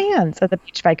 we're fans of the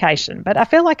beach vacation, but I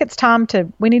feel like it's time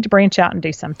we need to branch out and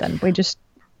do something. We just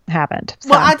haven't. So.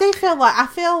 Well, I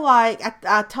feel like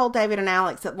I told David and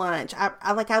Alex at lunch,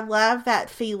 I love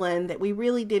that feeling that we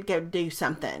really did go do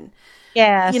something.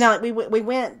 Yes. We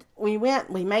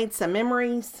made some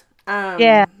memories.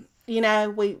 We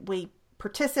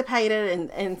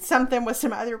participated in something with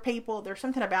some other people. There's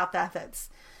something about that's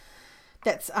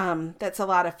a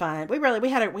lot of fun. We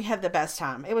had the best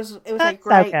time. It was a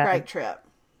great trip.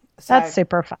 So, that's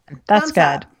super fun. That's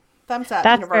good. Thumbs up,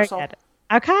 that's Universal. Very good.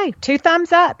 Okay, 2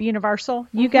 thumbs up, Universal.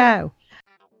 You go.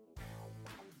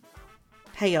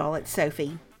 Hey y'all, it's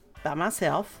Sophie by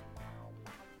myself.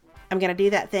 I'm going to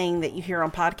do that thing that you hear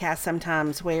on podcasts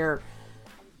sometimes where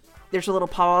there's a little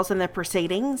pause in the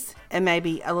proceedings and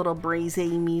maybe a little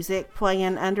breezy music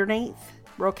playing underneath,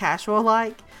 real casual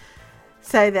like,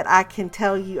 so that I can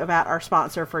tell you about our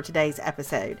sponsor for today's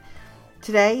episode.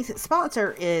 Today's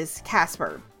sponsor is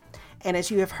Casper. And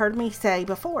as you have heard me say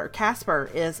before,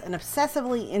 Casper is an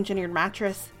obsessively engineered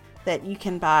mattress that you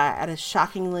can buy at a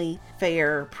shockingly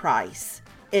fair price.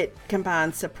 It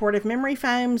combines supportive memory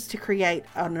foams to create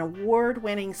an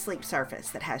award-winning sleep surface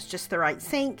that has just the right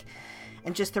sink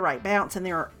and just the right bounce. And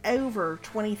there are over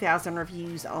 20,000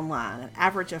 reviews online, an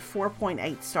average of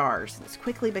 4.8 stars. It's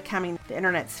quickly becoming the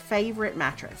internet's favorite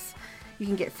mattress. You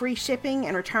can get free shipping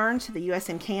and returns to the US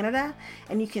and Canada,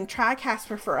 and you can try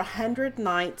Casper for 100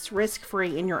 nights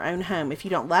risk-free in your own home. If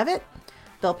you don't love it,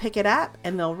 they'll pick it up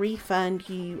and they'll refund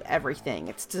you everything.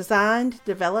 It's designed,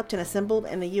 developed, and assembled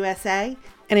in the USA.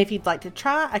 And if you'd like to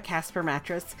try a Casper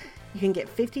mattress, you can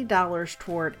get $50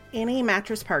 toward any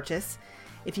mattress purchase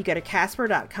if you go to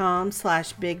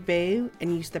casper.com/bigboo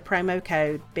and use the promo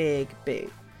code BIGBOO.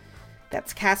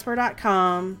 That's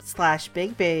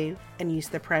casper.com/bigboo and use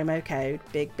the promo code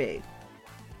BIGBOO.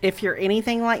 If you're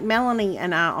anything like Melanie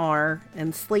and I are,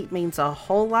 and sleep means a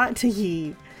whole lot to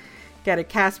you, go to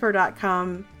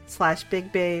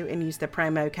casper.com/bigboo and use the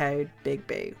promo code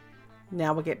BIGBOO.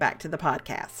 Now we'll get back to the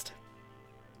podcast.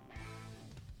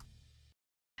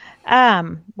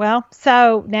 Well,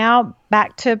 so now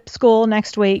back to school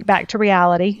next week, back to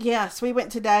reality. Yes, we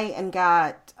went today and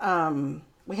got,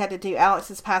 we had to do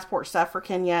Alex's passport stuff for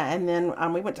Kenya, and then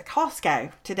we went to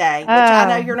Costco today, which I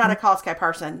know you're not a Costco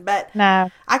person, but no.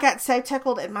 I got so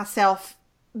tickled at myself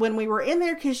when we were in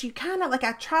there, because you kind of, like,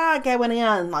 I try going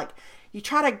in, like, you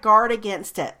try to guard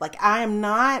against it. Like, I am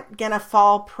not going to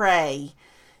fall prey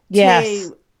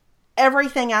to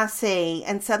everything I see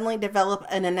and suddenly develop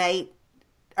an innate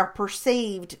or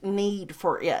perceived need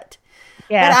for it.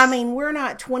 Yes. But I mean, we're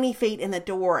not 20 feet in the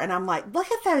door, and I'm like, look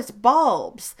at those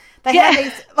bulbs. They have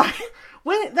these, like,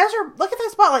 look at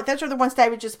those bulbs. Like, those are the ones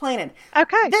David just planted.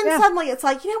 Okay. Then suddenly it's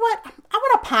like, you know what? I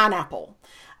want a pineapple.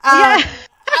 I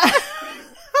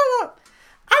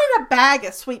need a bag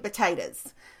of sweet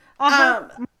potatoes. I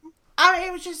mean,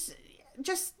 it was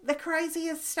just the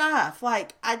craziest stuff.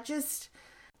 Like,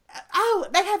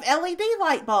 they have LED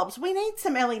light bulbs. We need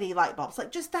some LED light bulbs.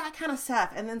 Like, just that kind of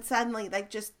stuff. And then suddenly they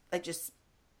just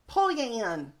pull you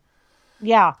in.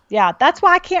 Yeah. That's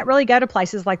why I can't really go to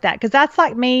places like that, because that's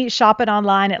like me shopping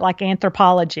online at like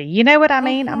Anthropologie. You know what I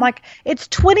mean? I'm like, it's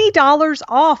 $20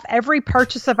 off every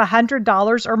purchase of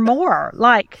 $100 or more.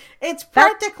 Like, it's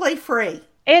practically free.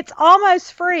 It's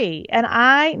almost free. And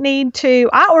I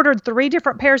ordered 3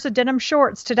 different pairs of denim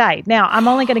shorts today. Now, I'm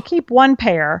only going to keep one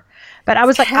pair, but I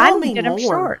was like, I need denim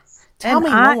shorts. Tell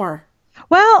me more.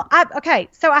 Well,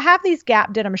 so I have these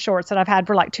Gap denim shorts that I've had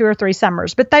for like 2 or 3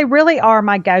 summers, but they really are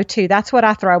my go-to. That's what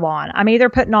I throw on. I'm either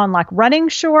putting on like running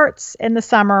shorts in the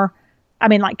summer. I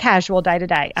mean, like casual day to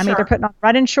day. I'm either putting on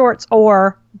running shorts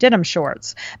or denim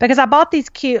shorts, because I bought these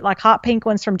cute, like hot pink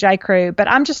ones from J. Crew, but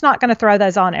I'm just not going to throw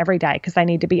those on every day because they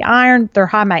need to be ironed. They're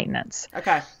high maintenance.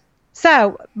 Okay.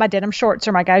 So my denim shorts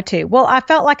are my go-to. Well, I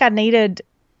felt like I needed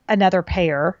another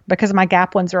pair because my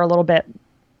Gap ones are a little bit,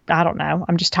 I don't know,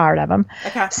 I'm just tired of them.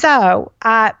 Okay. So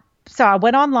I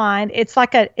went online. It's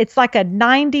like a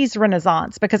 90s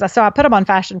renaissance, because I put them on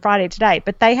Fashion Friday today,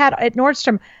 but they had at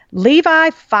Nordstrom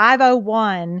Levi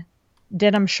 501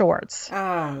 denim shorts.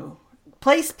 Oh,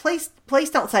 please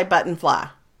don't say button fly.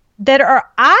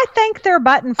 I think they're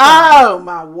button fly. Oh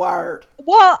my word.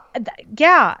 Well,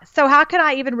 yeah. So how can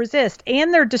I even resist?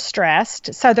 And they're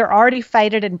distressed. So they're already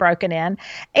faded and broken in.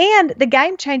 And the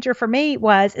game changer for me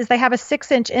is they have a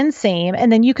 6-inch inseam,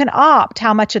 and then you can opt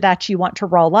how much of that you want to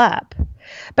roll up.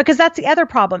 Because that's the other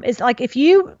problem, is like, if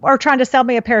you are trying to sell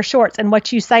me a pair of shorts and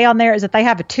what you say on there is that they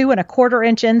have a 2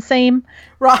 1/4-inch inseam.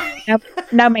 Right.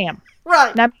 No, ma'am.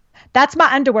 Right. No, that's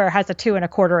my underwear has a 2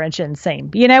 1/4-inch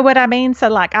inseam. You know what I mean? So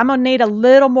like, I'm going to need a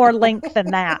little more length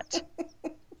than that.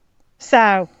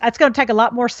 So it's going to take a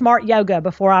lot more smart yoga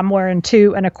before I'm wearing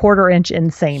 2 1/4-inch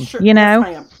inseam, sure. You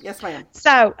know? Yes, ma'am.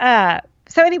 So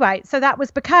anyway, so that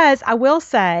was because I will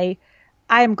say,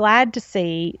 I am glad to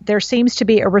see there seems to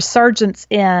be a resurgence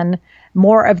in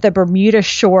more of the Bermuda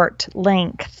short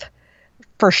length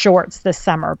for shorts this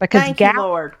summer, because Thank you,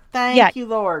 Lord. Thank you,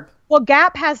 Lord. Well,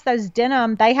 Gap has those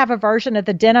denim. They have a version of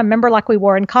the denim, remember, like we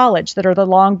wore in college, that are the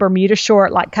long Bermuda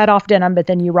short, like cut off denim, but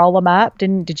then you roll them up.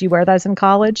 Did you wear those in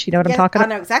college? You know what I'm talking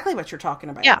about? I know exactly what you're talking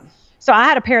about. Yeah. So I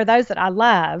had a pair of those that I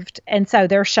loved. And so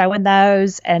they're showing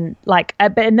those, and like,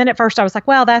 and then at first I was like,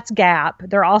 well, that's Gap.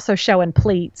 They're also showing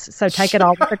pleats. So take it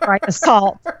all with a grain of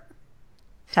salt.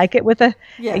 Take it with a,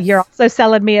 you're also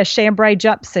selling me a chambray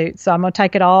jumpsuit, so I'm going to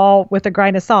take it all with a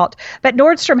grain of salt. But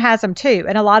Nordstrom has them too.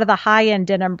 And a lot of the high-end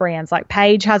denim brands, like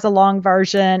Paige has a long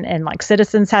version and like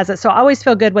Citizens has it. So I always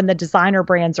feel good when the designer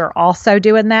brands are also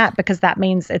doing that, because that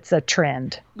means it's a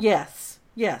trend. Yes.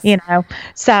 Yes. You know,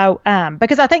 so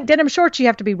because I think denim shorts, you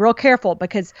have to be real careful,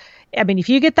 because, I mean, if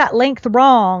you get that length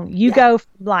wrong, you go from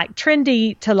like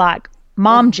trendy to like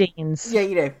mom jeans. Yeah,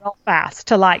 you do. Real fast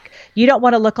to like, you don't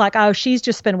want to look like, oh, she's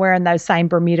just been wearing those same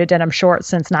Bermuda denim shorts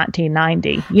since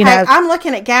 1990. You know, I'm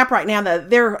looking at Gap right now.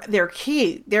 They're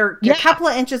cute. They're a couple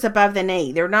of inches above the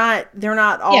knee. They're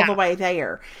not all the way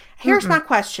there. Here's my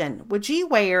question. Would you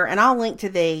wear, and I'll link to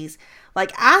these,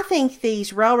 like, I think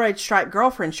these railroad stripe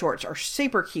girlfriend shorts are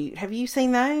super cute. Have you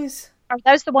seen those? Are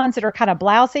those the ones that are kind of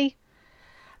blousy?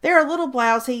 They're a little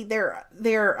blousy. They're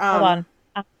hold on.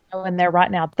 I'm in there right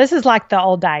now. This is like the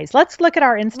old days. Let's look at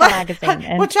our Insta magazine.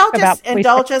 And would y'all just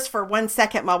indulge us for 1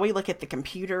 second while we look at the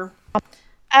computer? Okay,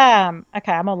 I'm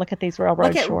gonna look at these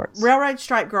railroad shorts. Railroad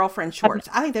stripe girlfriend shorts.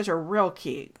 I think those are real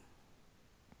cute.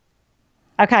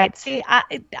 Okay, see,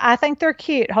 I think they're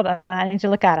cute. Hold on, I need to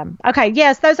look at them. Okay,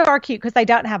 yes, those are cute because they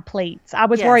don't have pleats. I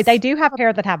was worried. They do have a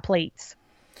pair that have pleats.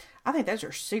 I think those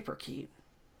are super cute.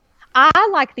 I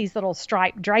like these little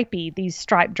striped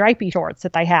drapey shorts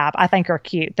that they have. I think are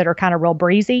cute, that are kind of real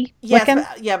breezy looking.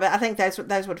 But I think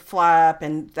those would fly up,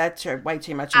 and that's way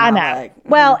too much. I know. Leg.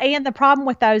 Well, and the problem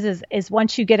with those is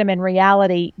once you get them in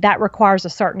reality, that requires a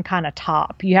certain kind of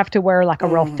top. You have to wear like a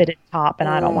real fitted top, and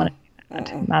I don't want to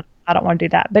do that. I don't want to do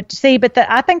that. But see,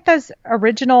 I think those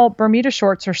original Bermuda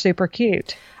shorts are super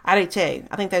cute. I do too.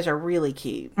 I think those are really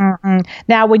cute.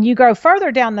 Now, when you go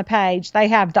further down the page, they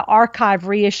have the archive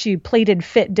reissue pleated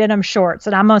fit denim shorts.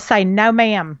 And I'm going to say, no,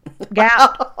 ma'am.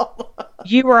 Gap,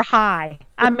 you were high.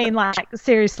 I mean, like,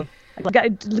 seriously.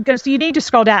 So you need to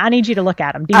scroll down. I need you to look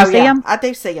at them. Do you see them? I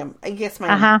do see them. Yes,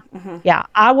 ma'am. Yeah,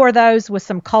 I wore those with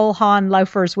some Cole Haan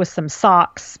loafers with some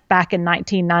socks back in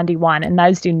 1991, and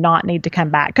those do not need to come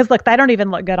back because look, they don't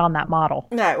even look good on that model.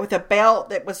 No, with a belt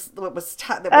that was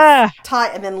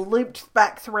tight and then looped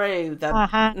back through the.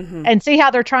 And see how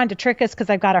they're trying to trick us because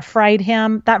they've got a frayed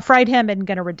hem. That frayed hem isn't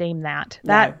going to redeem that.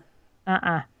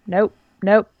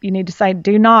 Nope. You need to say,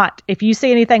 do not. If you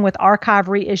see anything with archive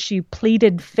reissue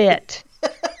pleated fit,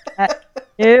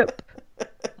 nope.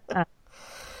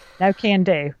 No can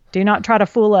do. Do not try to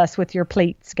fool us with your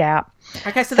pleats, Gap.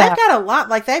 Okay, so they've got a lot.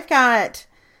 Like they've got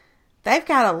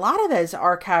a lot of those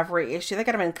archive reissue. They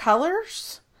got them in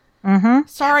colors.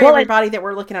 Sorry, everybody, that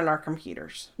we're looking at our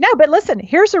computers. No, but listen,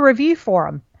 here's a review for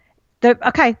them.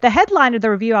 The headline of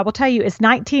the review, I will tell you, is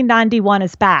 1991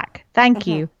 is back. Thank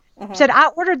you. Said, I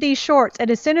ordered these shorts,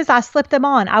 and as soon as I slipped them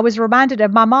on, I was reminded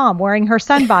of my mom wearing her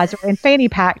sun visor and fanny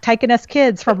pack, taking us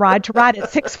kids from ride to ride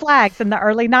at Six Flags in the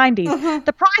early 90s.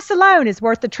 The price alone is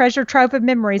worth the treasure trove of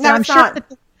memories. No, it's not.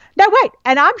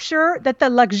 And I'm sure that the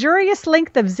luxurious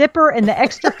length of zipper and the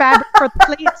extra fabric for the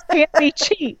pleats can't be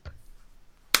cheap.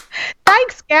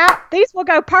 Thanks, Gap. These will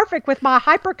go perfect with my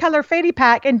hypercolor fanny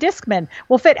pack, and Discman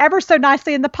will fit ever so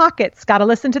nicely in the pockets. Got to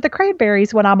listen to the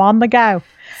Cranberries when I'm on the go.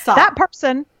 Stop. That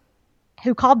person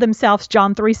who called themselves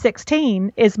John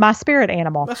 3:16 is my spirit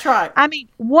animal. That's right. I mean,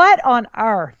 what on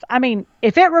earth? I mean,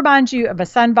 if it reminds you of a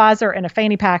sun visor and a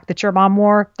fanny pack that your mom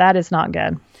wore, that is not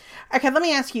good. Okay, let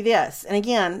me ask you this. And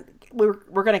again, we're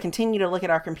going to continue to look at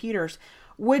our computers.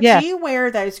 Would you wear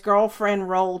those girlfriend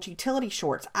rolled utility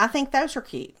shorts? I think those are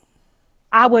cute.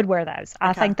 I would wear those.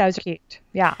 I think those are cute.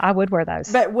 Yeah, I would wear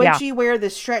those. But would you wear the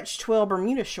stretch twill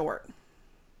Bermuda short?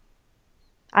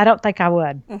 I don't think I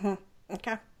would.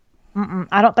 Okay.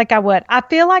 I don't think I would. I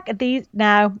feel like these,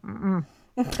 no.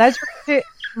 Those are too,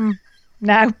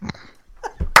 no.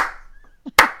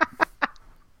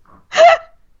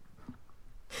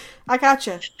 I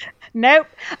gotcha. Nope.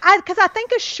 Because I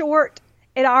think a short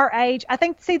at our age, I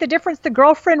think, see the difference, the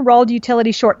girlfriend rolled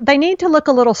utility short, they need to look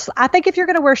a little, I think if you're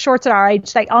going to wear shorts at our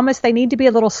age, they need to be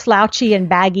a little slouchy and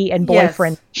baggy and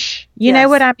boyfriend-ish. You know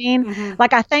what I mean?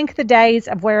 Like, I think the days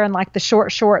of wearing like the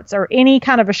short shorts or any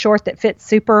kind of a short that fits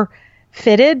super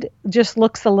fitted just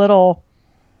looks a little,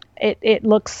 it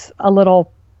looks a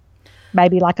little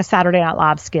maybe like a Saturday Night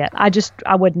Live skit. I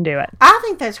wouldn't do it. I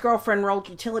think those girlfriend rolled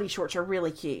utility shorts are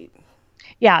really cute.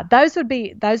 Yeah, those would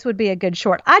be a good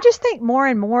short. I just think more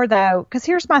and more though, because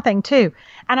here's my thing too,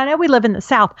 and I know we live in the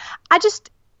South. I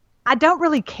don't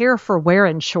really care for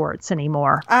wearing shorts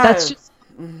anymore. That's just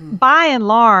by and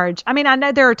large. I mean, I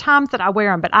know there are times that I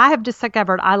wear them, but I have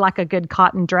discovered I like a good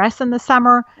cotton dress in the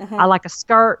summer. I like a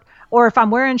skirt, or if I'm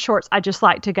wearing shorts, I just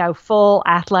like to go full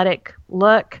athletic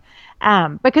look.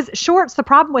 Because shorts, the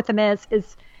problem with them is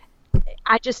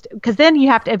I just, because then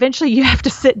eventually you have to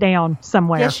sit down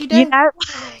somewhere. Yes, you do. You know?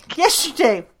 Yes, you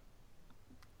do.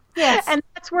 Yes. And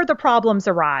that's where the problems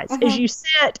arise, is you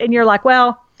sit and you're like,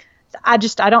 well, I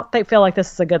don't feel like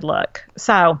this is a good look.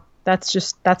 So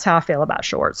that's how I feel about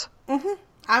shorts.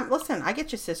 Listen, I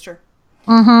get you, sister.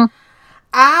 Mm-hmm.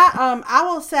 I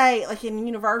will say, like in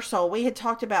Universal, we had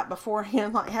talked about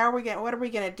beforehand, like what are we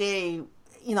gonna do?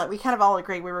 You know, we kind of all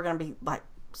agreed we were gonna be like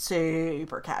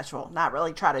super casual, not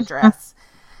really try to dress.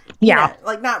 You know,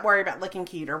 like not worry about looking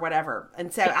cute or whatever.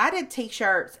 And so I did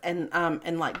t-shirts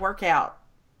and like workout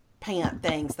pant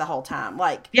things the whole time.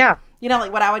 Like, you know,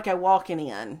 like what I would go walking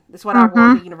in. That's what I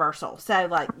wore to Universal. So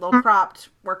like little cropped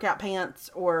workout pants,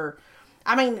 or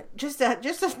I mean, just a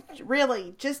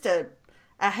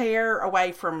hair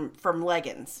away from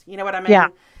leggings. You know what I mean?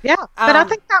 Yeah. But I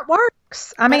think that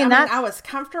works. I mean, I was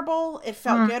comfortable. It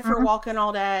felt good for walking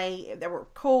all day. They were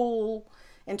cool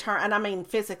and I mean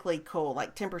physically cool,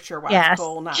 like temperature wise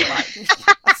cool, not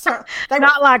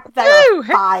like they were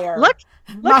fire. Look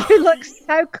who looks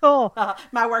so cool.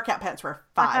 My workout pants were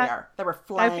fire. They were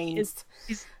flames.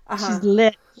 She's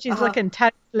lit. She's looking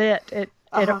totally lit at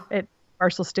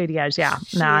Universal Studios. Yeah,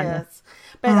 she is.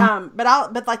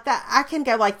 But like that, I can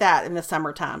go like that in the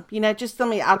summertime. You know, just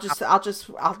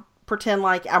I'll pretend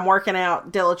like I'm working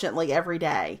out diligently every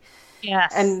day.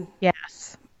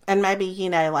 Yes. And maybe, you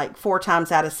know, like 4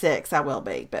 times out of 6 I will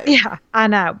be. But yeah, I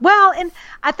know. Well, and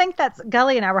I think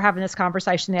Gully and I were having this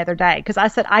conversation the other day, because I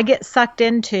said I get sucked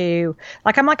into,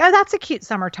 like, I'm like, oh, that's a cute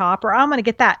summer top, or I'm going to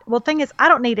get that. Well, the thing is, I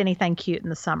don't need anything cute in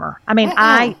the summer. I mean,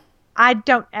 I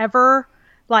don't ever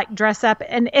like dress up,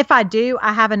 and if I do,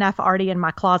 I have enough already in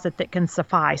my closet that can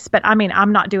suffice. But I mean,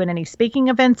 I'm not doing any speaking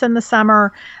events in the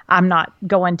summer. I'm not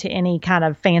going to any kind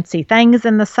of fancy things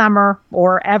in the summer,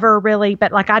 or ever really.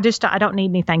 But like, I don't need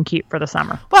anything cute for the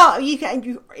summer. Well,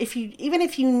 if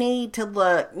you need to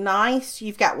look nice,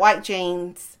 you've got white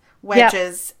jeans,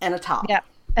 wedges, and a top. Yep,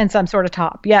 and some sort of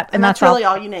top. Yep, and that's really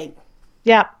all you need.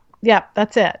 Yep,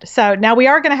 that's it. So now we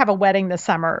are going to have a wedding this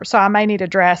summer, so I may need a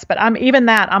dress, but I'm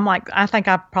like, I think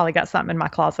I've probably got something in my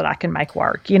closet I can make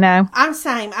work, you know? I'm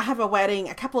same. I have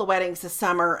a couple of weddings this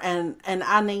summer, and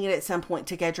I need at some point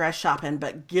to go dress shopping,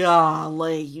 but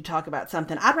golly, you talk about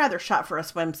something. I'd rather shop for a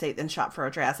swimsuit than shop for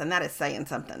a dress, and that is saying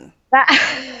something.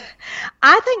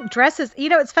 I think dresses, you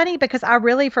know, it's funny because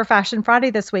for Fashion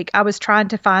Friday this week, I was trying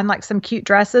to find like some cute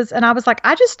dresses, and I was like,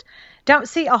 I just don't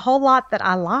see a whole lot that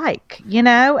I like, you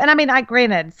know? And I mean,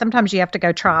 granted, sometimes you have to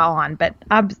go try on, but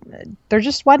there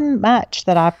just wasn't much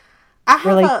that I have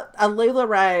a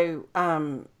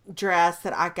LuLaRoe dress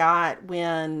that I got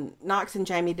when Knox and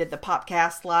Jamie did the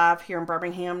Popcast live here in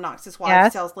Birmingham. Knox's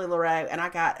wife sells LuLaRoe, and I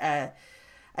got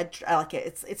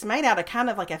it's made out of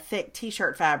kind of like a thick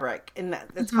t-shirt fabric, and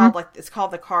it's called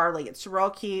the Carly. It's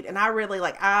real cute, and I really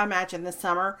I imagine this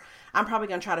summer I'm probably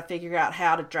going to try to figure out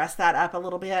how to dress that up a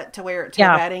little bit to wear it to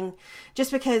a wedding,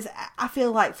 just because I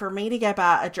feel like for me to go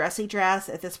buy a dressy dress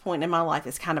at this point in my life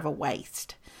is kind of a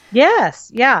waste.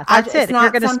 Yes, yeah, that's it. If you're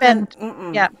going to spend,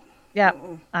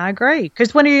 I agree.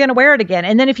 Because when are you going to wear it again?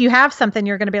 And then if you have something,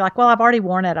 you're going to be like, well, I've already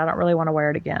worn it. I don't really want to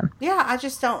wear it again. Yeah, I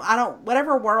don't,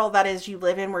 whatever world that is you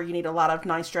live in where you need a lot of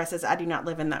nice dresses, I do not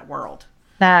live in that world.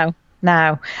 No.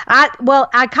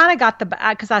 I kind of got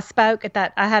because I spoke at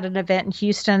that, I had an event in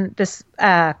Houston this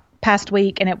past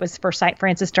week, and it was for St.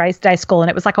 Francis Day School, and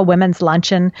it was like a women's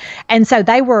luncheon. And so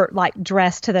they were like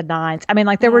dressed to the nines. I mean,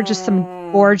 like there were just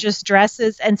some gorgeous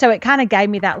dresses. And so it kind of gave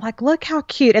me that, like, look how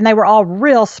cute. And they were all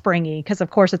real springy, because of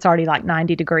course it's already like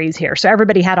 90 degrees here. So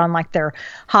everybody had on like their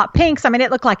hot pinks. I mean, it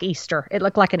looked like Easter. It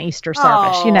looked like an Easter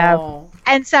service, you know?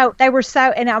 And so they were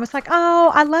and I was like,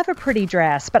 oh, I love a pretty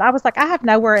dress. But I was like, I have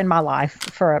nowhere in my life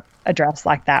for a dress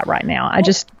like that right now.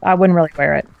 I wouldn't really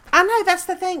wear it. I know, that's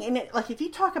the thing. And if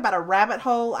you talk about a rabbit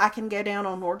hole I can go down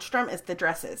on Nordstrom, it's the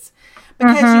dresses.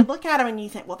 Because you look at them and you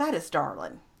think, well, that is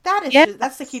darling.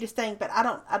 That's the cutest thing. But I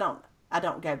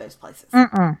don't go those places.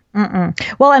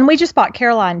 Well, and we just bought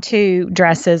Caroline 2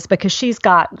 dresses, because she's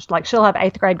got, like, she'll have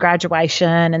 8th grade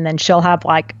graduation, and then she'll have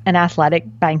like an athletic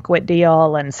banquet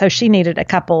deal. And so she needed a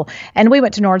couple, and we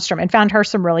went to Nordstrom and found her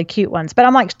some really cute ones. But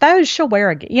I'm like, those she'll wear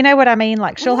again. You know what I mean?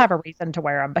 Like, she'll have a reason to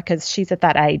wear them because she's at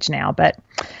that age now. But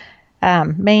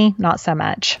me, not so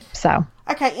much. So.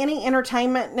 Okay. Any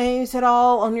entertainment news at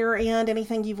all on your end?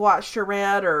 Anything you've watched or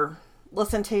read or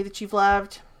listened to that you've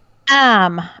loved?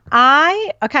 Well,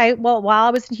 while I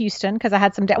was in Houston, because I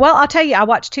had I'll tell you, I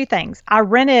watched 2 things. I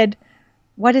rented,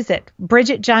 what is it?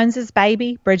 Bridget Jones's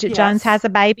Baby. Bridget Jones Has a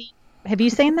Baby. Have you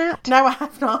seen that? No, I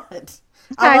have not.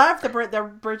 I love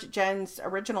the Bridget Jones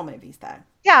original movies, though.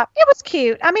 Yeah, it was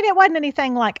cute. I mean, it wasn't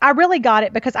anything like, I really got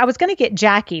it because I was going to get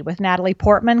Jackie with Natalie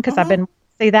Portman because I've been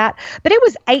see that, but it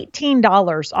was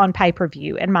 $18 on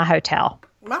pay-per-view in my hotel.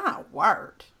 My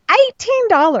word.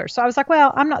 $18. So I was like,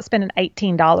 well, I'm not spending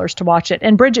 $18 to watch it.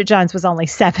 And Bridget Jones was only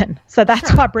 $7. So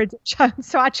that's why Bridget Jones.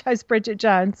 So I chose Bridget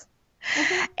Jones.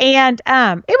 And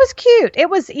it was cute. It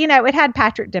was, it had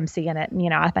Patrick Dempsey in it.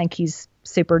 And, I think he's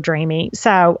super dreamy.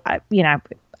 So, I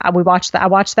watched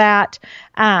that.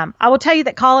 I will tell you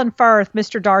that Colin Firth,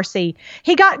 Mr. Darcy,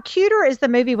 he got cuter as the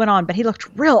movie went on, but he looked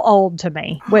real old to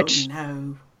me, which,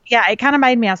 yeah, it kind of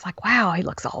made me, I was like, wow, he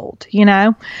looks old,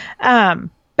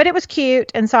 but it was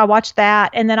cute. And so I watched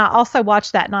that. And then I also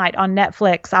watched that night on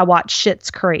Netflix, I watched Schitt's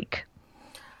Creek.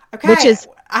 Okay. Which is,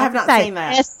 I have not seen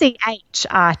that.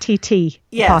 SCHITT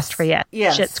apostrophe S.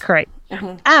 Yes. Schitt's Creek.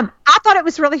 I thought it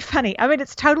was really funny. I mean,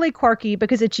 it's totally quirky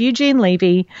because it's Eugene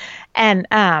Levy and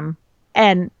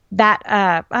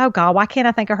that, oh God, why can't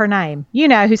I think of her name?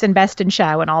 Who's in Best in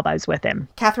Show and all those with him.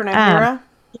 Catherine O'Hara?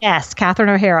 Yes, Catherine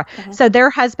O'Hara. So they're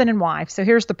husband and wife. So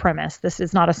here's the premise. This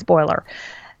is not a spoiler.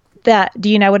 Do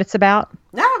you know what it's about?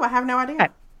 No, I have no idea. Okay.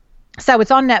 So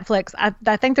it's on Netflix.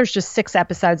 I think there's just 6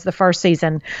 episodes the first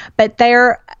season, but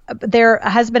they're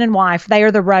husband and wife. They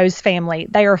are the Rose family.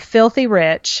 They are filthy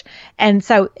rich. And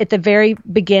so at the very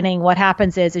beginning, what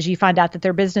happens is you find out that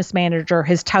their business manager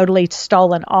has totally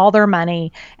stolen all their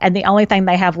money. And the only thing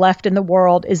they have left in the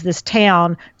world is this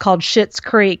town called Schitt's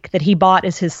Creek that he bought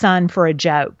as his son for a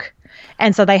joke.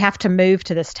 And so they have to move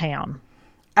to this town.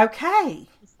 Okay.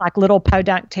 Like little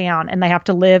podunk town, and they have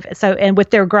to live. So, and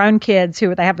with their grown kids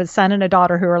they have a son and a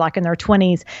daughter who are like in their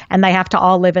 20s, and they have to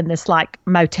all live in this like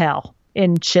motel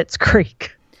in Schitt's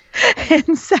Creek.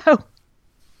 And so,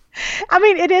 I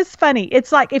mean, it is funny.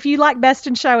 It's like, if you like Best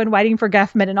in Show and Waiting for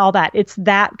Guffman and all that, it's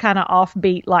that kind of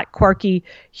offbeat, like quirky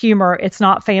humor. It's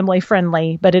not family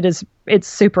friendly, but it's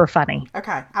super funny.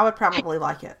 Okay. I would probably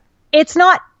like it. It's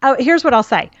not, here's what I'll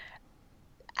say.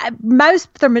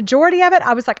 The majority of it,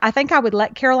 I was like, I think I would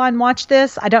let Caroline watch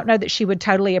this. I don't know that she would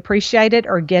totally appreciate it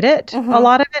or get it, a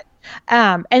lot of it.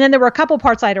 And then there were a couple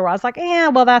parts later where I was like,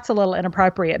 well, that's a little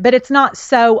inappropriate, but it's not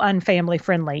so unfamily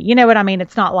friendly. You know what I mean?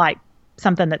 It's not like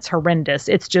something that's horrendous.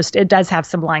 It's just, it does have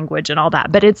some language and all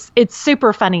that, but it's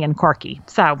super funny and quirky.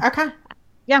 So, okay.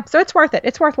 Yeah. So it's worth it.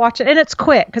 It's worth watching. And it's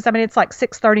quick because, I mean, it's like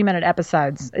 6 30-minute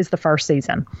episodes is the first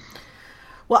season.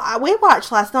 Well, we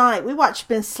watched last night,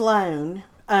 Miss Sloane.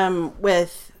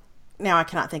 With, now I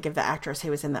cannot think of the actress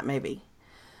who was in that movie.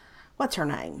 What's her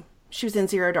name? She was in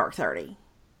Zero Dark 30.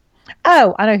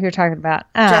 Oh, I know who you're talking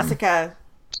about. Jessica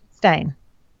Chastain.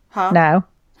 Huh? No.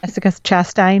 Jessica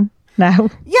Chastain? No.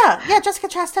 Yeah, Jessica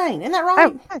Chastain. Isn't that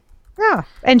right? Oh, yeah.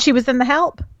 And she was in The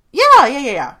Help?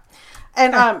 Yeah.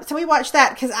 And so we watched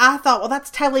that because I thought, well, that's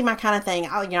totally my kind of thing.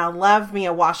 I love me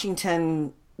a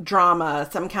Washington drama,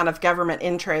 some kind of government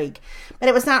intrigue, but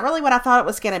it was not really what I thought it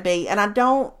was going to be. And I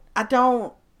don't,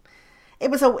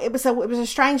 it was a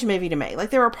strange movie to me.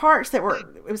 Like, there were parts it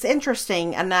was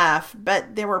interesting enough,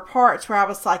 but there were parts where I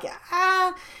was like,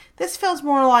 this feels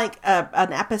more like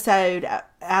an episode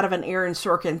out of an Aaron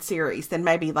Sorkin series than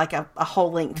maybe like a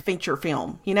whole length feature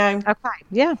film, Okay.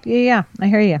 Yeah. I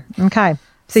hear you. Okay.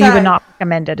 So you would not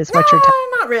recommend it, is what you're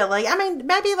telling me? Not really. I mean,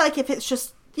 maybe like if it's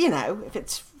just, if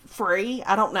it's free,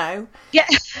 I don't know. Yeah.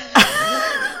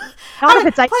 Not if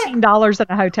it's $18 in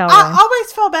a hotel room. I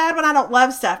always feel bad when I don't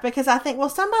love stuff because I think, well,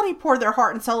 somebody poured their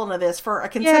heart and soul into this for a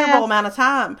considerable amount of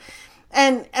time.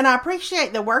 And I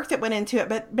appreciate the work that went into it,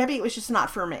 but maybe it was just not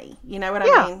for me. You know what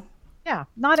I mean? Yeah.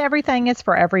 Not everything is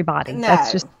for everybody. No.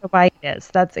 That's just the way it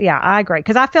is. I agree.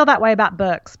 Because I feel that way about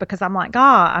books because I'm like,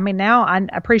 now I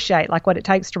appreciate like what it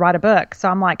takes to write a book. So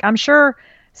I'm like, I'm sure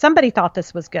somebody thought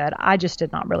this was good. I just did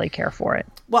not really care for it.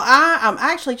 Well, I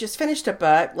actually just finished a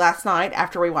book last night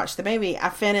after we watched the movie. I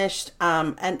finished,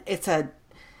 and I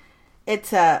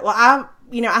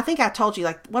think I told you,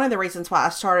 like, one of the reasons why I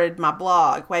started my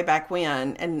blog way back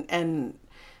when, and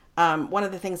one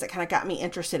of the things that kind of got me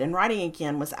interested in writing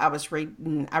again was I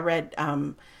read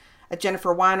a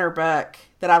Jennifer Weiner book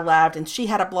that I loved, and she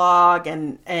had a blog,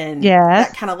 and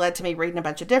that kind of led to me reading a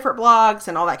bunch of different blogs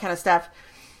and all that kind of stuff.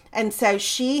 And so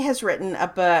she has written a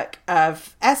book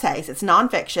of essays. It's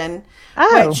nonfiction,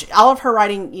 which all of her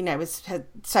writing,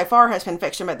 so far has been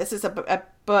fiction, but this is a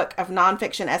book of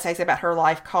nonfiction essays about her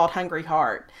life called Hungry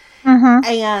Heart. Mm-hmm.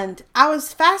 And I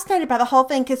was fascinated by the whole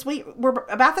thing because we're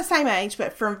about the same age,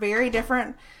 but from very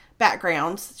different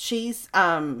backgrounds. She's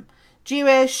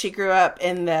Jewish. She grew up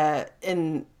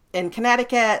in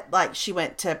Connecticut. Like, she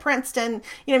went to Princeton.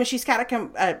 She's got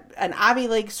an Ivy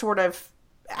League sort of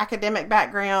academic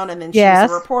background, and then she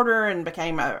was a reporter and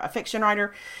became a fiction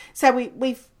writer. So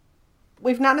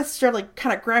we've not necessarily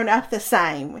kind of grown up the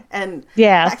same, and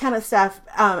that kind of stuff.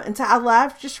 And so I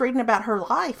love just reading about her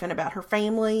life and about her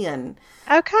family. And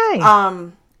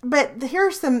but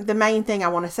here's the main thing I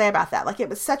want to say about that. Like, it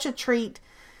was such a treat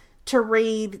to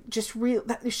read.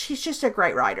 She's just a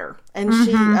great writer,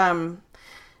 and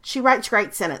she writes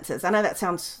great sentences. I know that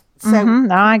sounds so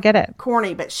no, I get it,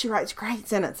 corny, but she writes great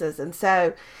sentences, and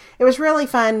so it was really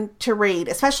fun to read,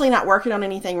 especially not working on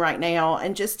anything right now,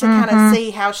 and just to kind of see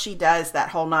how she does that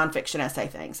whole nonfiction essay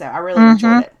thing. So I really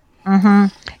enjoyed it.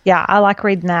 Yeah, I like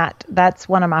reading that. That's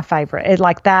one of my favorite.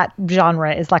 Like, that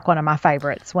genre is like one of my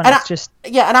favorites when it's just.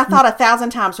 Yeah, and I thought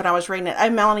 1,000 times when I was reading it, oh,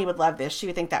 Melanie would love this. She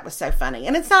would think that was so funny,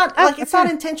 and it's not like it's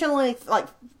not intentionally like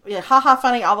haha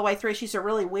funny all the way through. She's a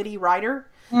really witty writer.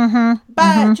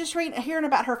 But just hearing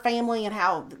about her family and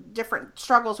how different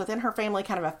struggles within her family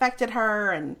kind of affected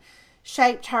her and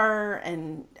shaped her,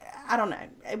 and I don't know,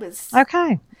 it was a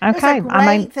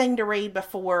great thing to read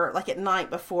before, like at night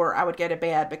before I would go to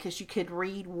bed, because you could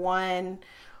read one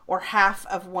or half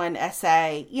of one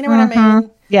essay. You know what I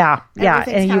mean? Yeah,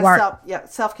 and you are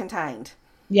self-contained.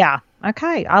 Yeah.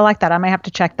 Okay. I like that. I may have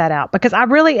to check that out, because I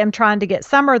really am trying to get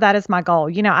summer. That is my goal.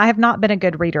 You know, I have not been a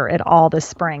good reader at all this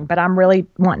spring, but I'm really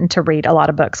wanting to read a lot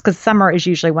of books, because summer is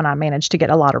usually when I manage to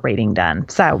get a lot of reading done.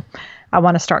 So I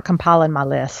want to start compiling my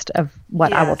list of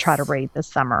what I will try to read this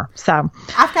summer. So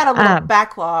I've got a little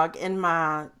backlog in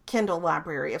my Kindle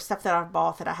library of stuff that I've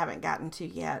bought that I haven't gotten to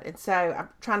yet. And so I'm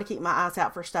trying to keep my eyes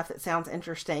out for stuff that sounds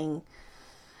interesting.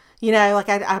 You know, like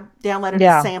I downloaded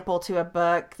a sample to a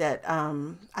book that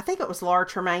I think it was Laura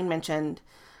Tremaine mentioned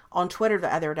on Twitter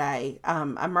the other day,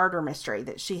 a murder mystery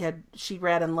that she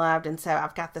read and loved, and so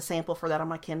I've got the sample for that on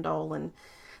my Kindle, and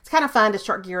it's kind of fun to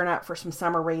start gearing up for some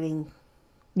summer reading.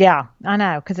 Yeah, I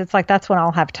know, because it's like that's when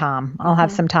I'll have time. I'll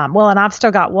have some time. Well, and I've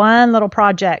still got one little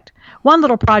project,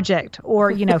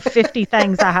 or 50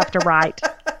 things I have to write.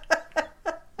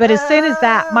 But as soon as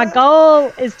that, my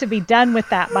goal is to be done with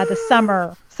that by the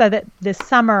summer, so that this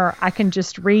summer I can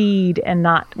just read and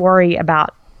not worry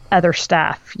about other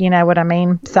stuff. You know what I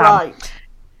mean? So, right.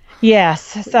 Yes.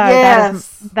 So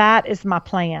that is my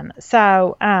plan.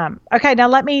 So, okay. Now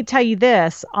let me tell you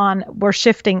this. We're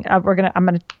shifting. I'm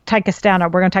gonna take us down.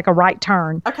 We're gonna take a right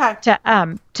turn. Okay.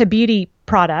 To beauty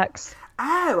products.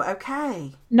 Oh,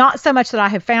 okay. Not so much that I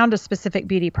have found a specific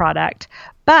beauty product,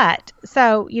 but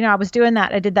so, I was doing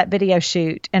that. I did that video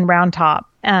shoot in Round Top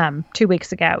 2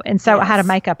 weeks ago. And so I had a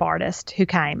makeup artist who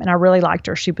came, and I really liked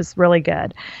her. She was really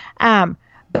good.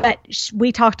 But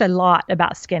we talked a lot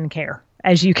about skincare,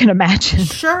 as you can imagine.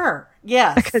 Sure.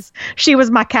 Yes. Because she was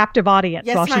my captive audience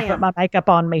while she put my makeup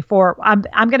on me I'm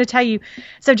going to tell you.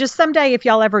 So just someday, if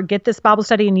y'all ever get this Bible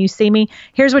study and you see me,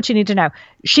 here's what you need to know.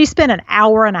 She spent an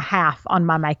hour and a half on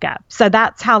my makeup. So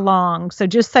that's how long. So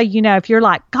just so you know, if you're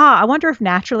like, God, I wonder if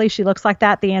naturally she looks like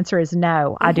that. The answer is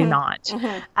no, I do not.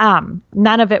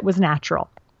 None of it was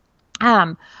natural.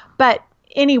 But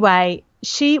anyway,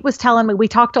 she was telling me, we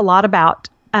talked a lot about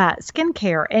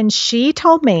skincare, and she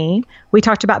told me, we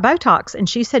talked about Botox, and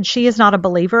she said she is not a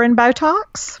believer in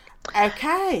Botox.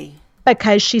 Okay.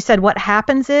 Because she said what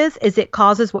happens is it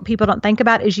causes, what people don't think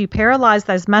about is you paralyze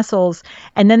those muscles,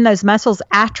 and then those muscles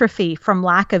atrophy from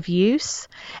lack of use.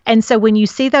 And so when you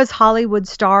see those Hollywood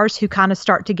stars who kind of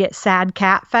start to get sad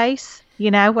cat face,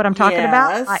 you know what I'm talking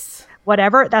about? Like,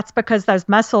 whatever, that's because those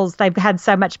muscles, they've had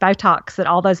so much Botox that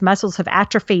all those muscles have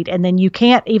atrophied, and then you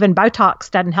can't, even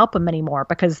Botox doesn't help them anymore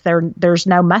because there's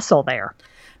no muscle there.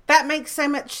 That makes so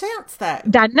much sense, though.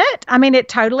 Doesn't it? I mean,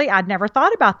 I'd never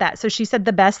thought about that. So she said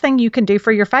the best thing you can do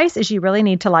for your face is you really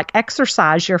need to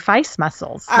exercise your face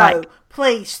muscles. Oh,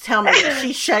 please tell me that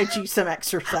she showed you some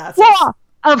exercises. Yeah,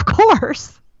 of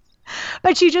course.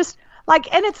 But you just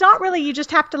and it's not really, you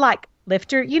just have to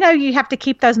lift your, you have to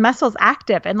keep those muscles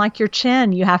active, and your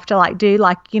chin, you have to do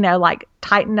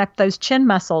tighten up those chin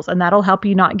muscles, and that'll help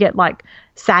you not get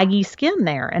saggy skin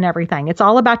there and everything. It's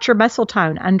all about your muscle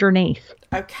tone underneath.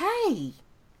 Okay.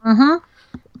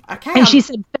 Okay. And she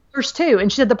said fingers too.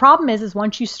 And she said the problem is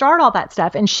once you start all that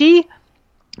stuff, and she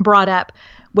brought up,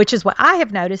 which is what I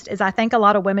have noticed, is I think a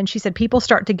lot of women, she said, people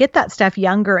start to get that stuff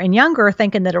younger and younger,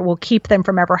 thinking that it will keep them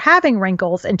from ever having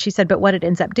wrinkles. And she said, but what it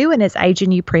ends up doing is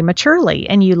aging you prematurely,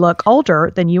 and you look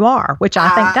older than you are, which I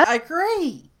think I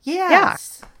agree.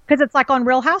 Yes. Yeah. Because it's like on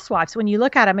Real Housewives, when you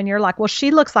look at them and you're like, well,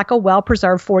 she looks like a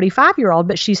well-preserved 45-year-old,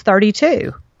 but she's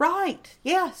 32. Right.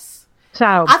 Yes. So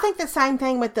I think the same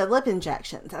thing with the lip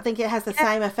injections. I think it has the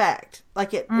same effect.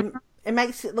 It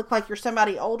makes it look like you're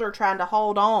somebody older trying to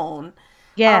hold on.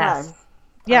 Yes.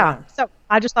 Yeah. So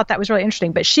I just thought that was really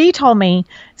interesting. But she told me,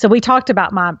 so we talked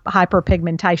about my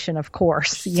hyperpigmentation, of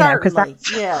course, you know, because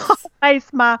that's always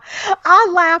I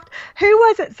laughed. Who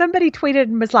was it? Somebody tweeted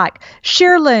and was like,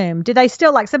 Sheerlume. Did they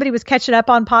still, like, somebody was catching up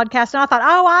on podcast, and I thought,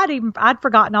 oh, I'd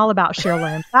forgotten all about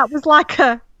Sheerlume. That was like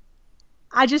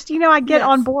I just, you know, I get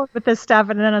on board with this stuff,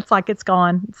 and then it's like, it's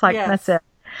gone. It's like, that's it.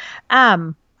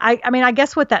 I mean, I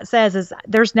guess what that says is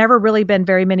there's never really been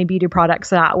very many beauty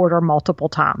products that I order multiple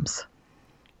times.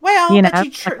 Well, you know,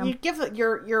 but you give it,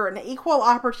 you're an equal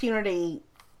opportunity.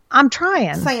 I'm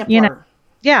trying. Sampler. You know,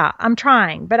 yeah, I'm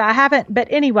trying, but I haven't. But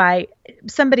anyway,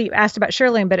 somebody asked about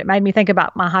Sheerlume, but it made me think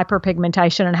about my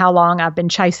hyperpigmentation and how long I've been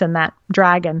chasing that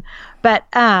dragon. But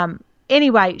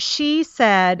anyway, she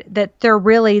said that there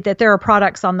are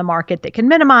products on the market that can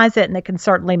minimize it and that can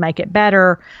certainly make it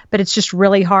better, but it's just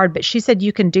really hard. But she said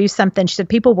you can do something. She said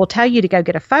people will tell you to go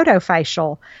get a photo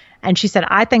facial. And she said,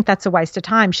 I think that's a waste of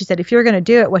time. She said, if you're going to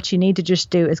do it, what you need to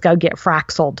just do is go get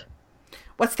Fraxeled.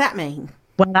 What's that mean?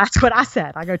 Well, that's what I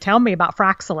said. I go, tell me about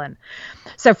Fraxelin.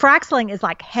 So Fraxeling is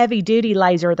like heavy duty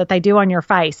laser that they do on your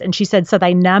face. And she said, so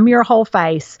they numb your whole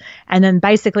face. And then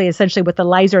basically, essentially with the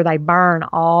laser, they burn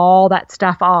all that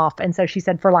stuff off. And so she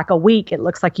said for like a week, it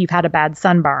looks like you've had a bad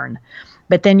sunburn.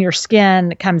 But then your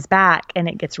skin comes back and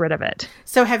it gets rid of it.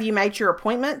 So have you made your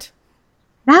appointment?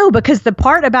 No, because the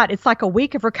part about it's like a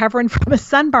week of recovering from a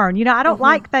sunburn. You know, I don't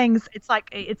like things. It's like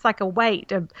a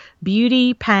weight of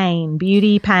beauty pain.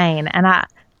 And I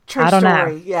don't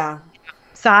know. Yeah.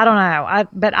 So I don't know.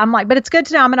 But I'm like, but it's good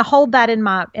to know. I'm going to hold that in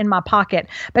my pocket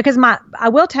because I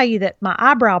will tell you that my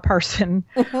eyebrow person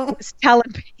was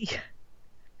telling me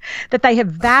that they have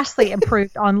vastly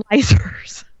improved on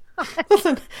lasers.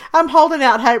 Listen, I'm holding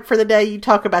out hope for the day you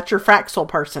talk about your Fraxel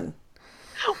person.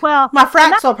 Well, my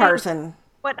Fraxel person.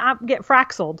 What I get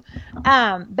Fraxeled.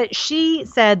 But she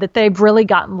said that they've really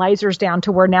gotten lasers down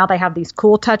to where now they have these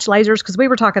cool touch lasers, because we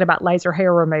were talking about laser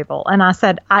hair removal. And I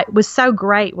said, it was so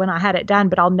great when I had it done,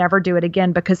 but I'll never do it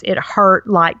again because it hurt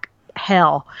like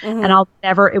hell. And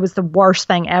it was the worst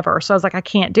thing ever. So I was like, I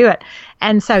can't do it.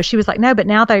 And so she was like, no, but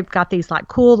now they've got these like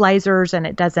cool lasers and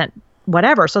it doesn't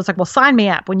whatever. So it's like, well, sign me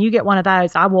up. When you get one of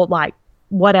those, I will like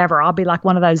whatever. I'll be like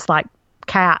one of those like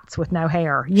cats with no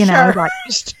hair, you know, like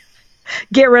just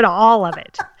get rid of all of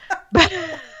it. But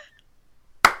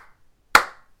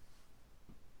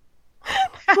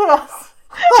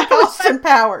like Austin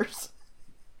Powers.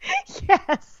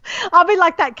 Yes. I'll be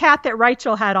like that cat that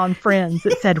Rachel had on Friends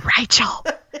that said, Rachel.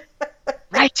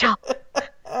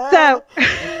 So.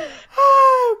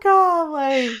 Oh,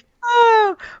 golly.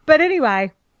 Oh, but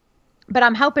anyway. But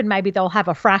I'm hoping maybe they'll have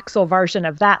a Fraxel version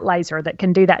of that laser that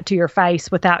can do that to your face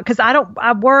without, because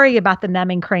I worry about the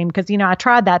numbing cream because, you know, I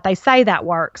tried that. They say that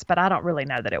works, but I don't really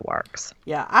know that it works.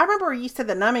 Yeah. I remember you said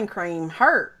the numbing cream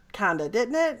hurt kind of,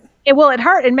 didn't it? It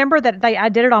hurt. And remember that I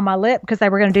did it on my lip because they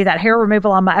were going to do that hair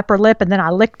removal on my upper lip, and then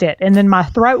I licked it and then my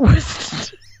throat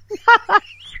was.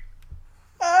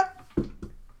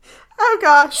 Oh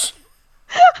gosh.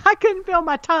 I couldn't feel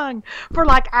my tongue for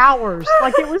like hours.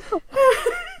 Like it was.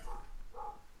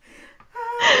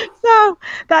 So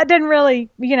that didn't really,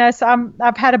 you know, so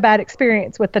I've had a bad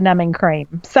experience with the numbing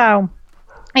cream. So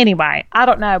anyway, I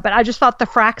don't know, but I just thought the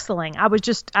Fraxeling,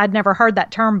 I'd never heard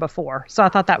that term before. So I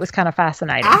thought that was kind of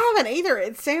fascinating. I haven't either.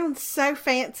 It sounds so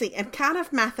fancy and kind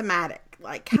of mathematic,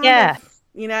 like kind of,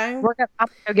 you know. I'm going to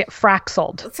go get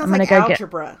Fraxeled. It sounds like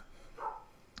algebra.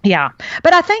 Yeah.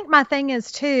 But I think my thing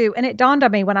is too, and it dawned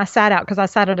on me when I sat out, because I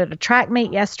sat out at a track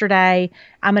meet yesterday.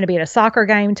 I'm going to be at a soccer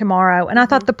game tomorrow. And I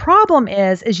thought the problem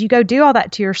is you go do all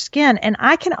that to your skin, and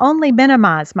I can only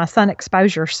minimize my sun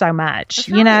exposure so much,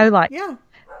 you know, like, yeah.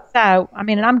 So, I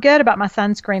mean, and I'm good about my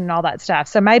sunscreen and all that stuff.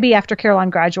 So maybe after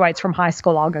Caroline graduates from high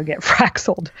school, I'll go get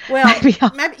Fraxeled. Well,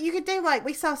 maybe you could do like,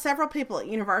 we saw several people at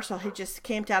Universal who just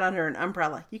camped out under an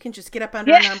umbrella. You can just get up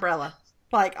under an umbrella,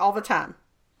 like all the time.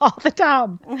 All the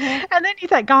time. And then you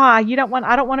think, God, I don't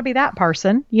want to be that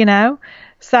person, you know?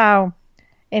 So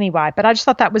anyway, but I just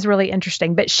thought that was really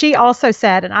interesting. But she also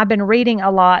said, and I've been reading a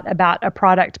lot about a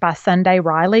product by Sunday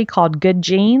Riley called Good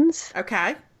Genes.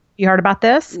 Okay. You heard about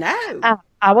this? No.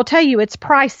 I will tell you, it's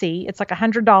pricey. It's like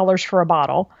 $100 for a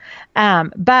bottle.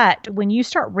 But when you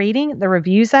start reading the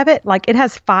reviews of it, like it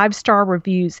has 5-star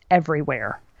reviews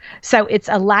everywhere. So it's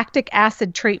a lactic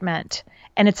acid treatment.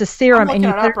 And it's a serum. I'm looking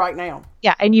it up right now.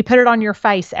 Yeah, and you put it on your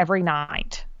face every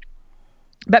night.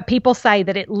 But people say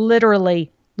that it literally,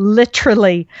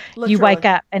 you wake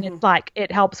up and it's like,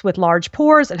 it helps with large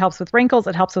pores, it helps with wrinkles,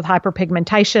 it helps with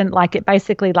hyperpigmentation. Like it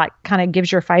basically like kind of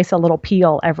gives your face a little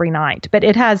peel every night. But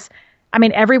it has, I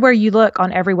mean, everywhere you look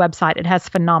on every website, it has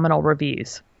phenomenal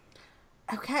reviews.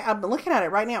 Okay, I'm looking at it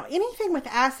right now. Anything with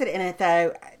acid in it,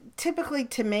 though, typically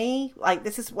to me, like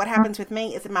this is what happens with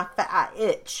me, is that I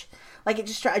itch. Like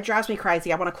it drives me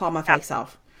crazy. I want to claw my face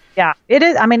off. Yeah, it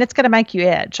is. I mean, it's going to make you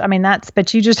itch. I mean,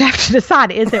 but you just have to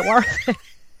decide, is it worth it?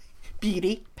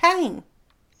 Beauty, pain.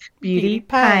 Beauty,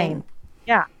 pain.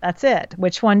 Yeah, that's it.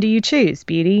 Which one do you choose?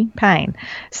 Beauty, pain.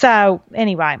 So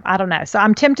anyway, I don't know. So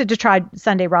I'm tempted to try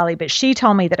Sunday Riley, but she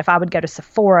told me that if I would go to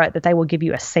Sephora, that they will give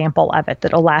you a sample of it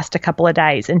that'll last a couple of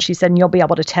days. And she said, you'll be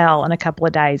able to tell in a couple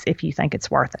of days if you think it's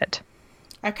worth it.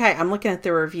 Okay, I'm looking at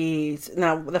the reviews.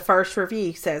 Now, the first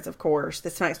review says, of course,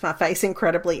 this makes my face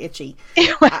incredibly itchy.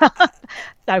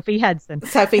 Sophie Hudson.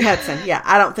 Sophie Hudson. Yeah,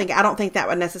 I don't think that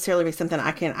would necessarily be something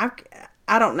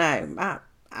I don't know.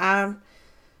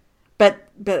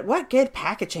 But what good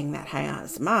packaging that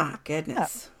has. My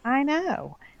goodness. Oh, I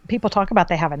know. People talk about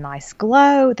they have a nice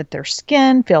glow, that their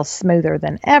skin feels smoother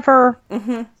than ever.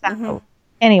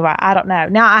 Anyway, I don't know.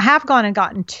 Now, I have gone and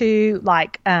gotten 2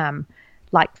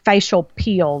 like facial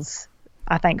peels,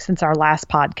 I think, since our last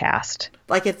podcast.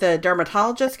 Like at the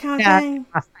dermatologist kind of thing?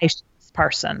 A facial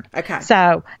person. Okay.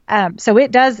 So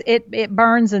it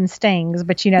burns and stings,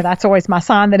 but that's always my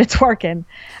sign that it's working.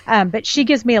 But she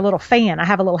gives me a little fan. I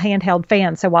have a little handheld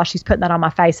fan. So while she's putting that on my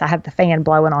face, I have the fan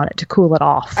blowing on it to cool it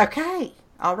off. Okay.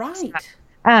 All right. So,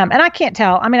 and I can't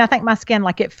tell. I mean, I think my skin,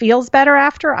 like, it feels better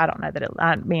after. I don't know that it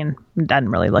doesn't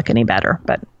really look any better,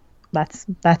 but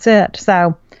that's it.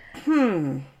 So,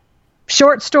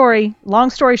 short story, long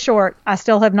story short, I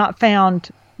still have not found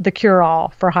the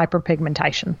cure-all for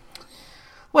hyperpigmentation.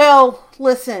 Well,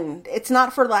 listen, it's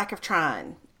not for lack of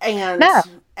trying, and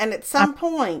at some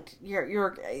point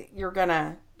you're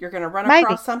gonna run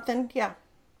across something. Yeah,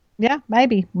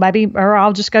 maybe, or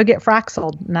I'll just go get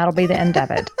Fraxel, and that'll be the end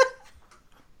of it.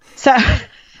 So,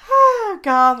 oh,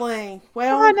 golly,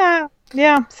 well, I know.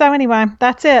 Yeah. So anyway,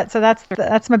 that's it. So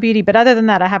that's my beauty. But other than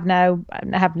that, I have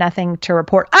nothing to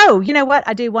report. Oh, you know what?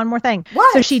 I do one more thing.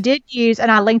 What? So she did use, and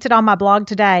I linked it on my blog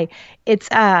today. It's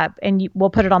we'll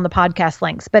put it on the podcast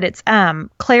links. But it's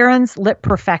Clarins Lip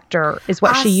Perfector is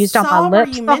what she used on my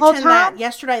lips the whole time. That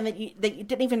yesterday, and that you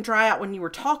didn't even dry out when you were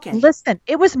talking. Listen,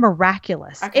 it was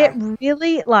miraculous. Okay. It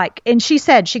really and she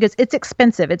goes, it's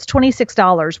expensive. It's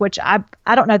 $26, which I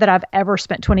don't know that I've ever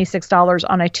spent $26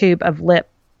 on a tube of lip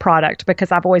product,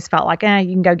 because I've always felt like, you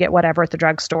can go get whatever at the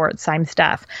drugstore. It's same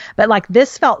stuff. But like,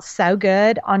 this felt so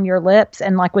good on your lips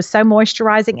and like was so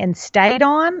moisturizing and stayed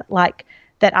on, like,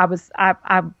 that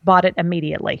I bought it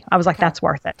immediately. I was like, that's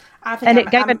worth it. It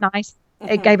gave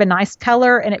a nice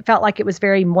color, and it felt like it was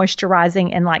very moisturizing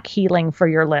and like healing for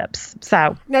your lips.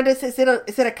 So now, does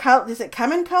it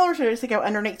come in colors, or does it go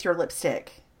underneath your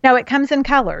lipstick? No, it comes in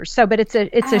colors. So, but it's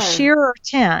a sheer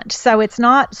tint. So it's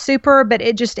not super, but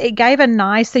it gave a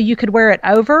nice, so you could wear it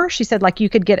over. She said, like, you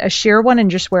could get a sheer one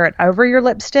and just wear it over your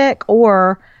lipstick,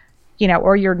 or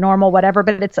your normal whatever.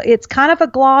 But it's kind of a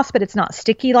gloss, but it's not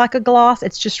sticky like a gloss.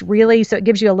 It's just really, so it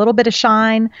gives you a little bit of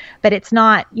shine, but it's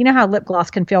not, how lip gloss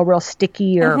can feel real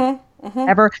sticky or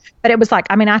whatever. But it was like,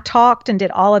 I talked and did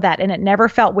all of that, and it never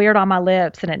felt weird on my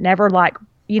lips, and it never, like,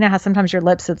 how sometimes your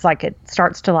lips, it's like, it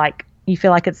starts to, like, you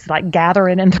feel like it's like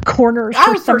gathering in the corners.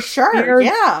 Oh, for sure. Weird.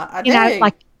 Yeah. I do.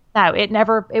 No, it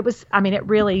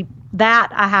really, that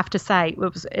I have to say,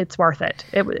 it's worth it.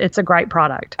 It's a great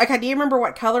product. Okay. Do you remember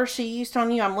what color she used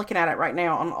on you? I'm looking at it right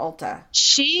now on Ulta.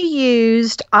 She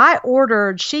used a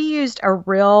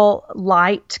real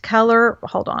light color.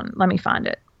 Hold on. Let me find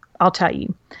it. I'll tell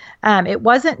you. It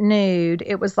wasn't nude.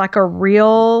 It was like a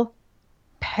real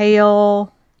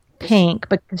pale pink,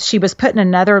 because she was putting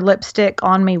another lipstick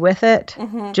on me with it,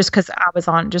 just because I was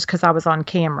on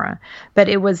camera. But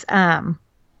it was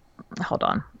hold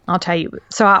on, I'll tell you.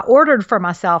 So I ordered for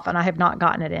myself, and I have not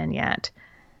gotten it in yet.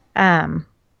 Hold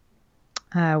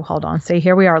on. See,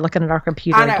 here we are looking at our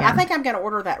computer. I know. Again. I think I'm going to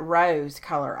order that rose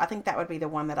color. I think that would be the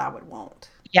one that I would want.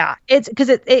 Yeah, it's because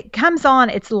it comes on.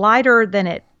 It's lighter than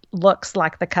it looks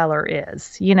like the color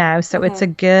is. So it's a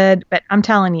good. But I'm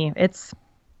telling you,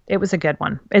 it was a good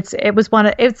one. I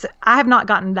have not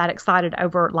gotten that excited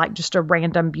over like just a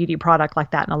random beauty product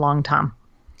like that in a long time.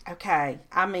 Okay.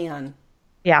 I'm in.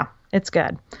 Yeah, it's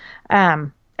good.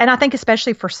 And I think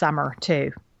especially for summer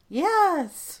too.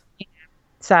 Yes.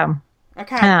 So,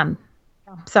 okay.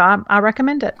 So I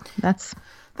recommend it. That's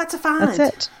a find. That's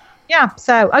it. Yeah.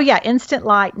 So, Instant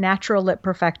Light Natural Lip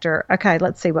Perfector. Okay.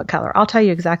 Let's see what color. I'll tell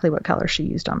you exactly what color she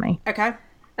used on me. Okay.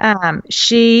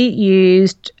 She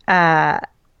used,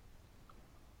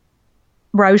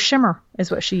 Rose Shimmer is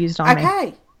what she used on me.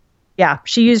 Okay. Yeah,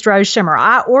 she used Rose Shimmer.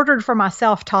 I ordered for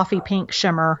myself Toffee Pink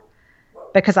Shimmer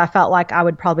because I felt like I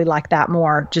would probably like that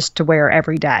more just to wear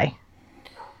every day.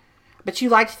 But you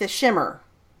liked the shimmer.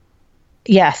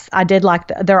 Yes, I did like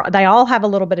they all have a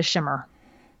little bit of shimmer.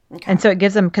 Okay. And so it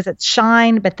gives them, because it's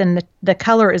shine, but then the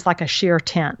color is like a sheer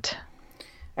tint.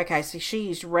 Okay, so she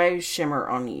used rose shimmer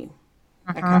on you.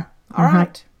 Okay, all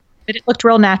right. But it looked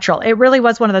real natural. It really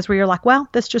was one of those where you're like, well,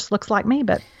 this just looks like me,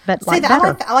 but like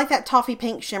better. I like that toffee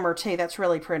pink shimmer too. That's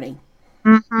really pretty.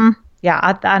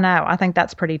 Yeah, I know. I think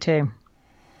that's pretty too.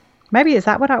 Maybe, is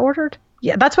that what I ordered?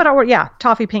 Yeah, that's what I ordered. Yeah,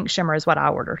 toffee pink shimmer is what I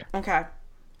ordered. Okay.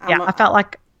 I felt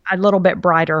like a little bit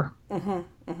brighter.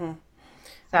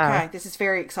 So, okay, this is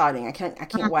very exciting. I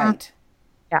can't wait.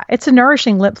 Yeah, it's a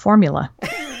nourishing lip formula.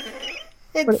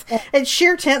 It's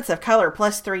sheer tints of color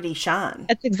plus 3D shine.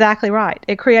 That's exactly right.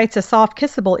 It creates a soft,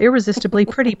 kissable, irresistibly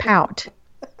pretty pout.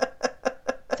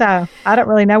 So I don't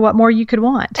really know what more you could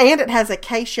want. And it has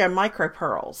acacia micro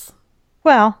pearls.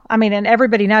 Well, I mean, and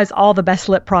everybody knows all the best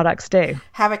lip products do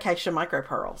have acacia micro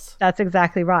pearls. That's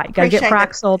exactly right. Go get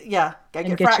Fraxel. Go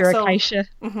get your acacia.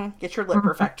 Get your lip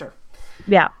perfector.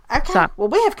 Yeah. Okay. So, well,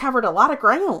 we have covered a lot of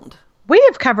ground. We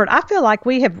have covered, I feel like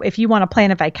we have, if you want to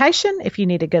plan a vacation, if you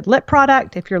need a good lip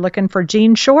product, if you're looking for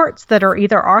jean shorts that are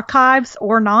either archives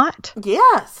or not.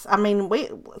 Yes. I mean,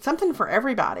 something for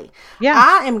everybody. Yeah.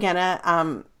 I am going to,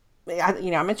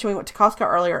 I mentioned we went to Costco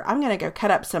earlier. I'm going to go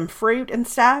cut up some fruit and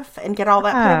stuff and get all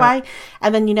that put away.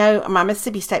 And then, my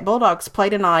Mississippi State Bulldogs play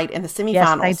tonight in the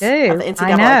semifinals of the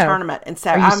NCAA tournament. And so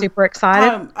I'm super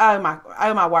excited. Oh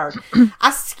my word.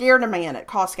 I scared a man at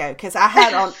Costco because I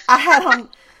had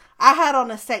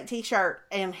on a State t-shirt,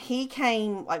 and he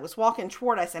came, was walking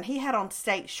toward us, and he had on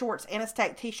State shorts and a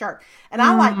State t-shirt. And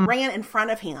I ran in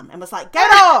front of him and was like, "Go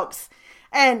Dogs!"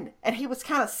 And he was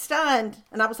kind of stunned,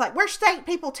 and I was like, "We're State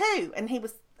people too." And he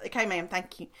was, "Okay, ma'am,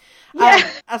 thank you." Yeah.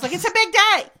 I was like, "It's a big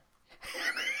day."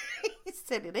 He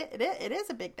said, "It is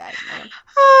a big day, man."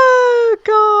 Oh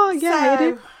God, yeah.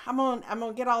 So I'm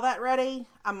gonna get all that ready.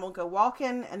 I'm gonna go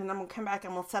walking, and then I'm gonna come back.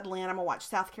 I'm gonna settle in. I'm gonna watch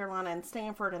South Carolina and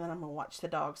Stanford, and then I'm gonna watch the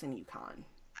Dogs in UConn.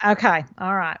 Okay,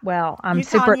 all right. Well, I'm UConn,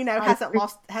 super.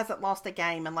 hasn't lost a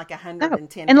game in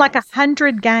 110. In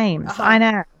 100 games. I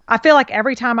know. I feel like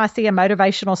every time I see a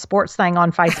motivational sports thing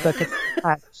on Facebook,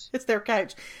 it's their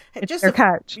coach. It's their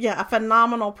coach. Yeah, a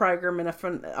phenomenal program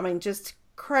and just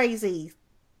crazy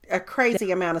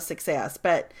amount of success.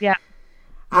 But yeah.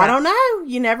 I don't know.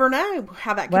 You never know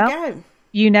how that could go.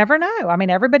 You never know. I mean,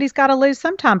 everybody's got to lose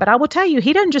sometime. But I will tell you,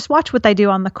 he doesn't just watch what they do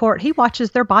on the court. He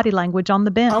watches their body language on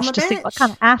the bench see what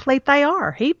kind of athlete they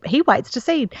are. He waits to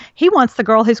see. He wants the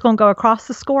girl who's going to go across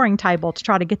the scoring table to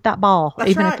try to get that ball.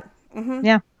 That's right.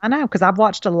 Yeah, I know, because I've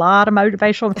watched a lot of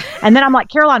motivational. And then I'm like,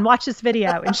 "Caroline, watch this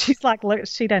video." And she's like, "Look,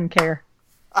 she doesn't care."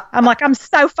 I'm like, "I'm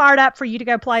so fired up for you to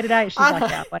go play today." She's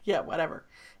like, "Yeah, whatever.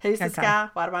 Who's this guy?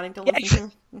 Why do I need to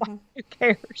listen to him?" Who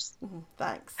cares?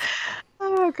 Thanks.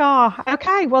 Oh, God.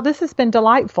 Okay. Well, this has been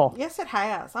delightful. Yes, it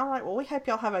has. All right. Well, we hope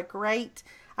y'all have a great...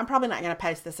 I'm probably not going to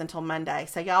post this until Monday,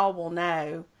 so y'all will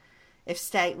know if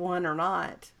State won or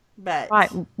not. But right.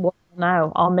 Well,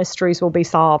 no. All mysteries will be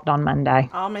solved on Monday.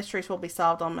 All mysteries will be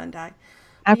solved on Monday. Okay.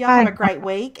 Well, y'all have a great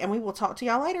week, and we will talk to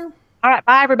y'all later. All right.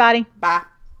 Bye, everybody. Bye.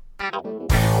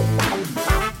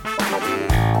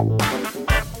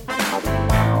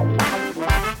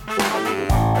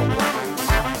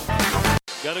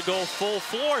 Got to go full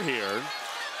floor here.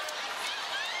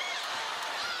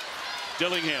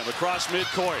 Dillingham across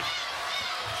midcourt.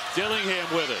 Dillingham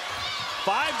with it.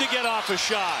 5 to get off a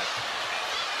shot.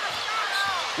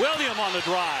 William on the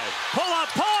drive. Pull up,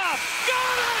 pull up.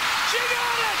 Got it! She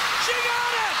got it! She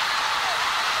got it!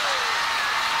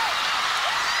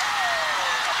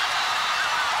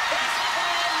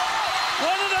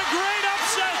 One of the great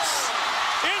upsets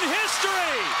in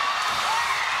history.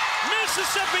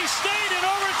 Mississippi State in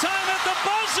overtime at the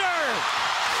buzzer.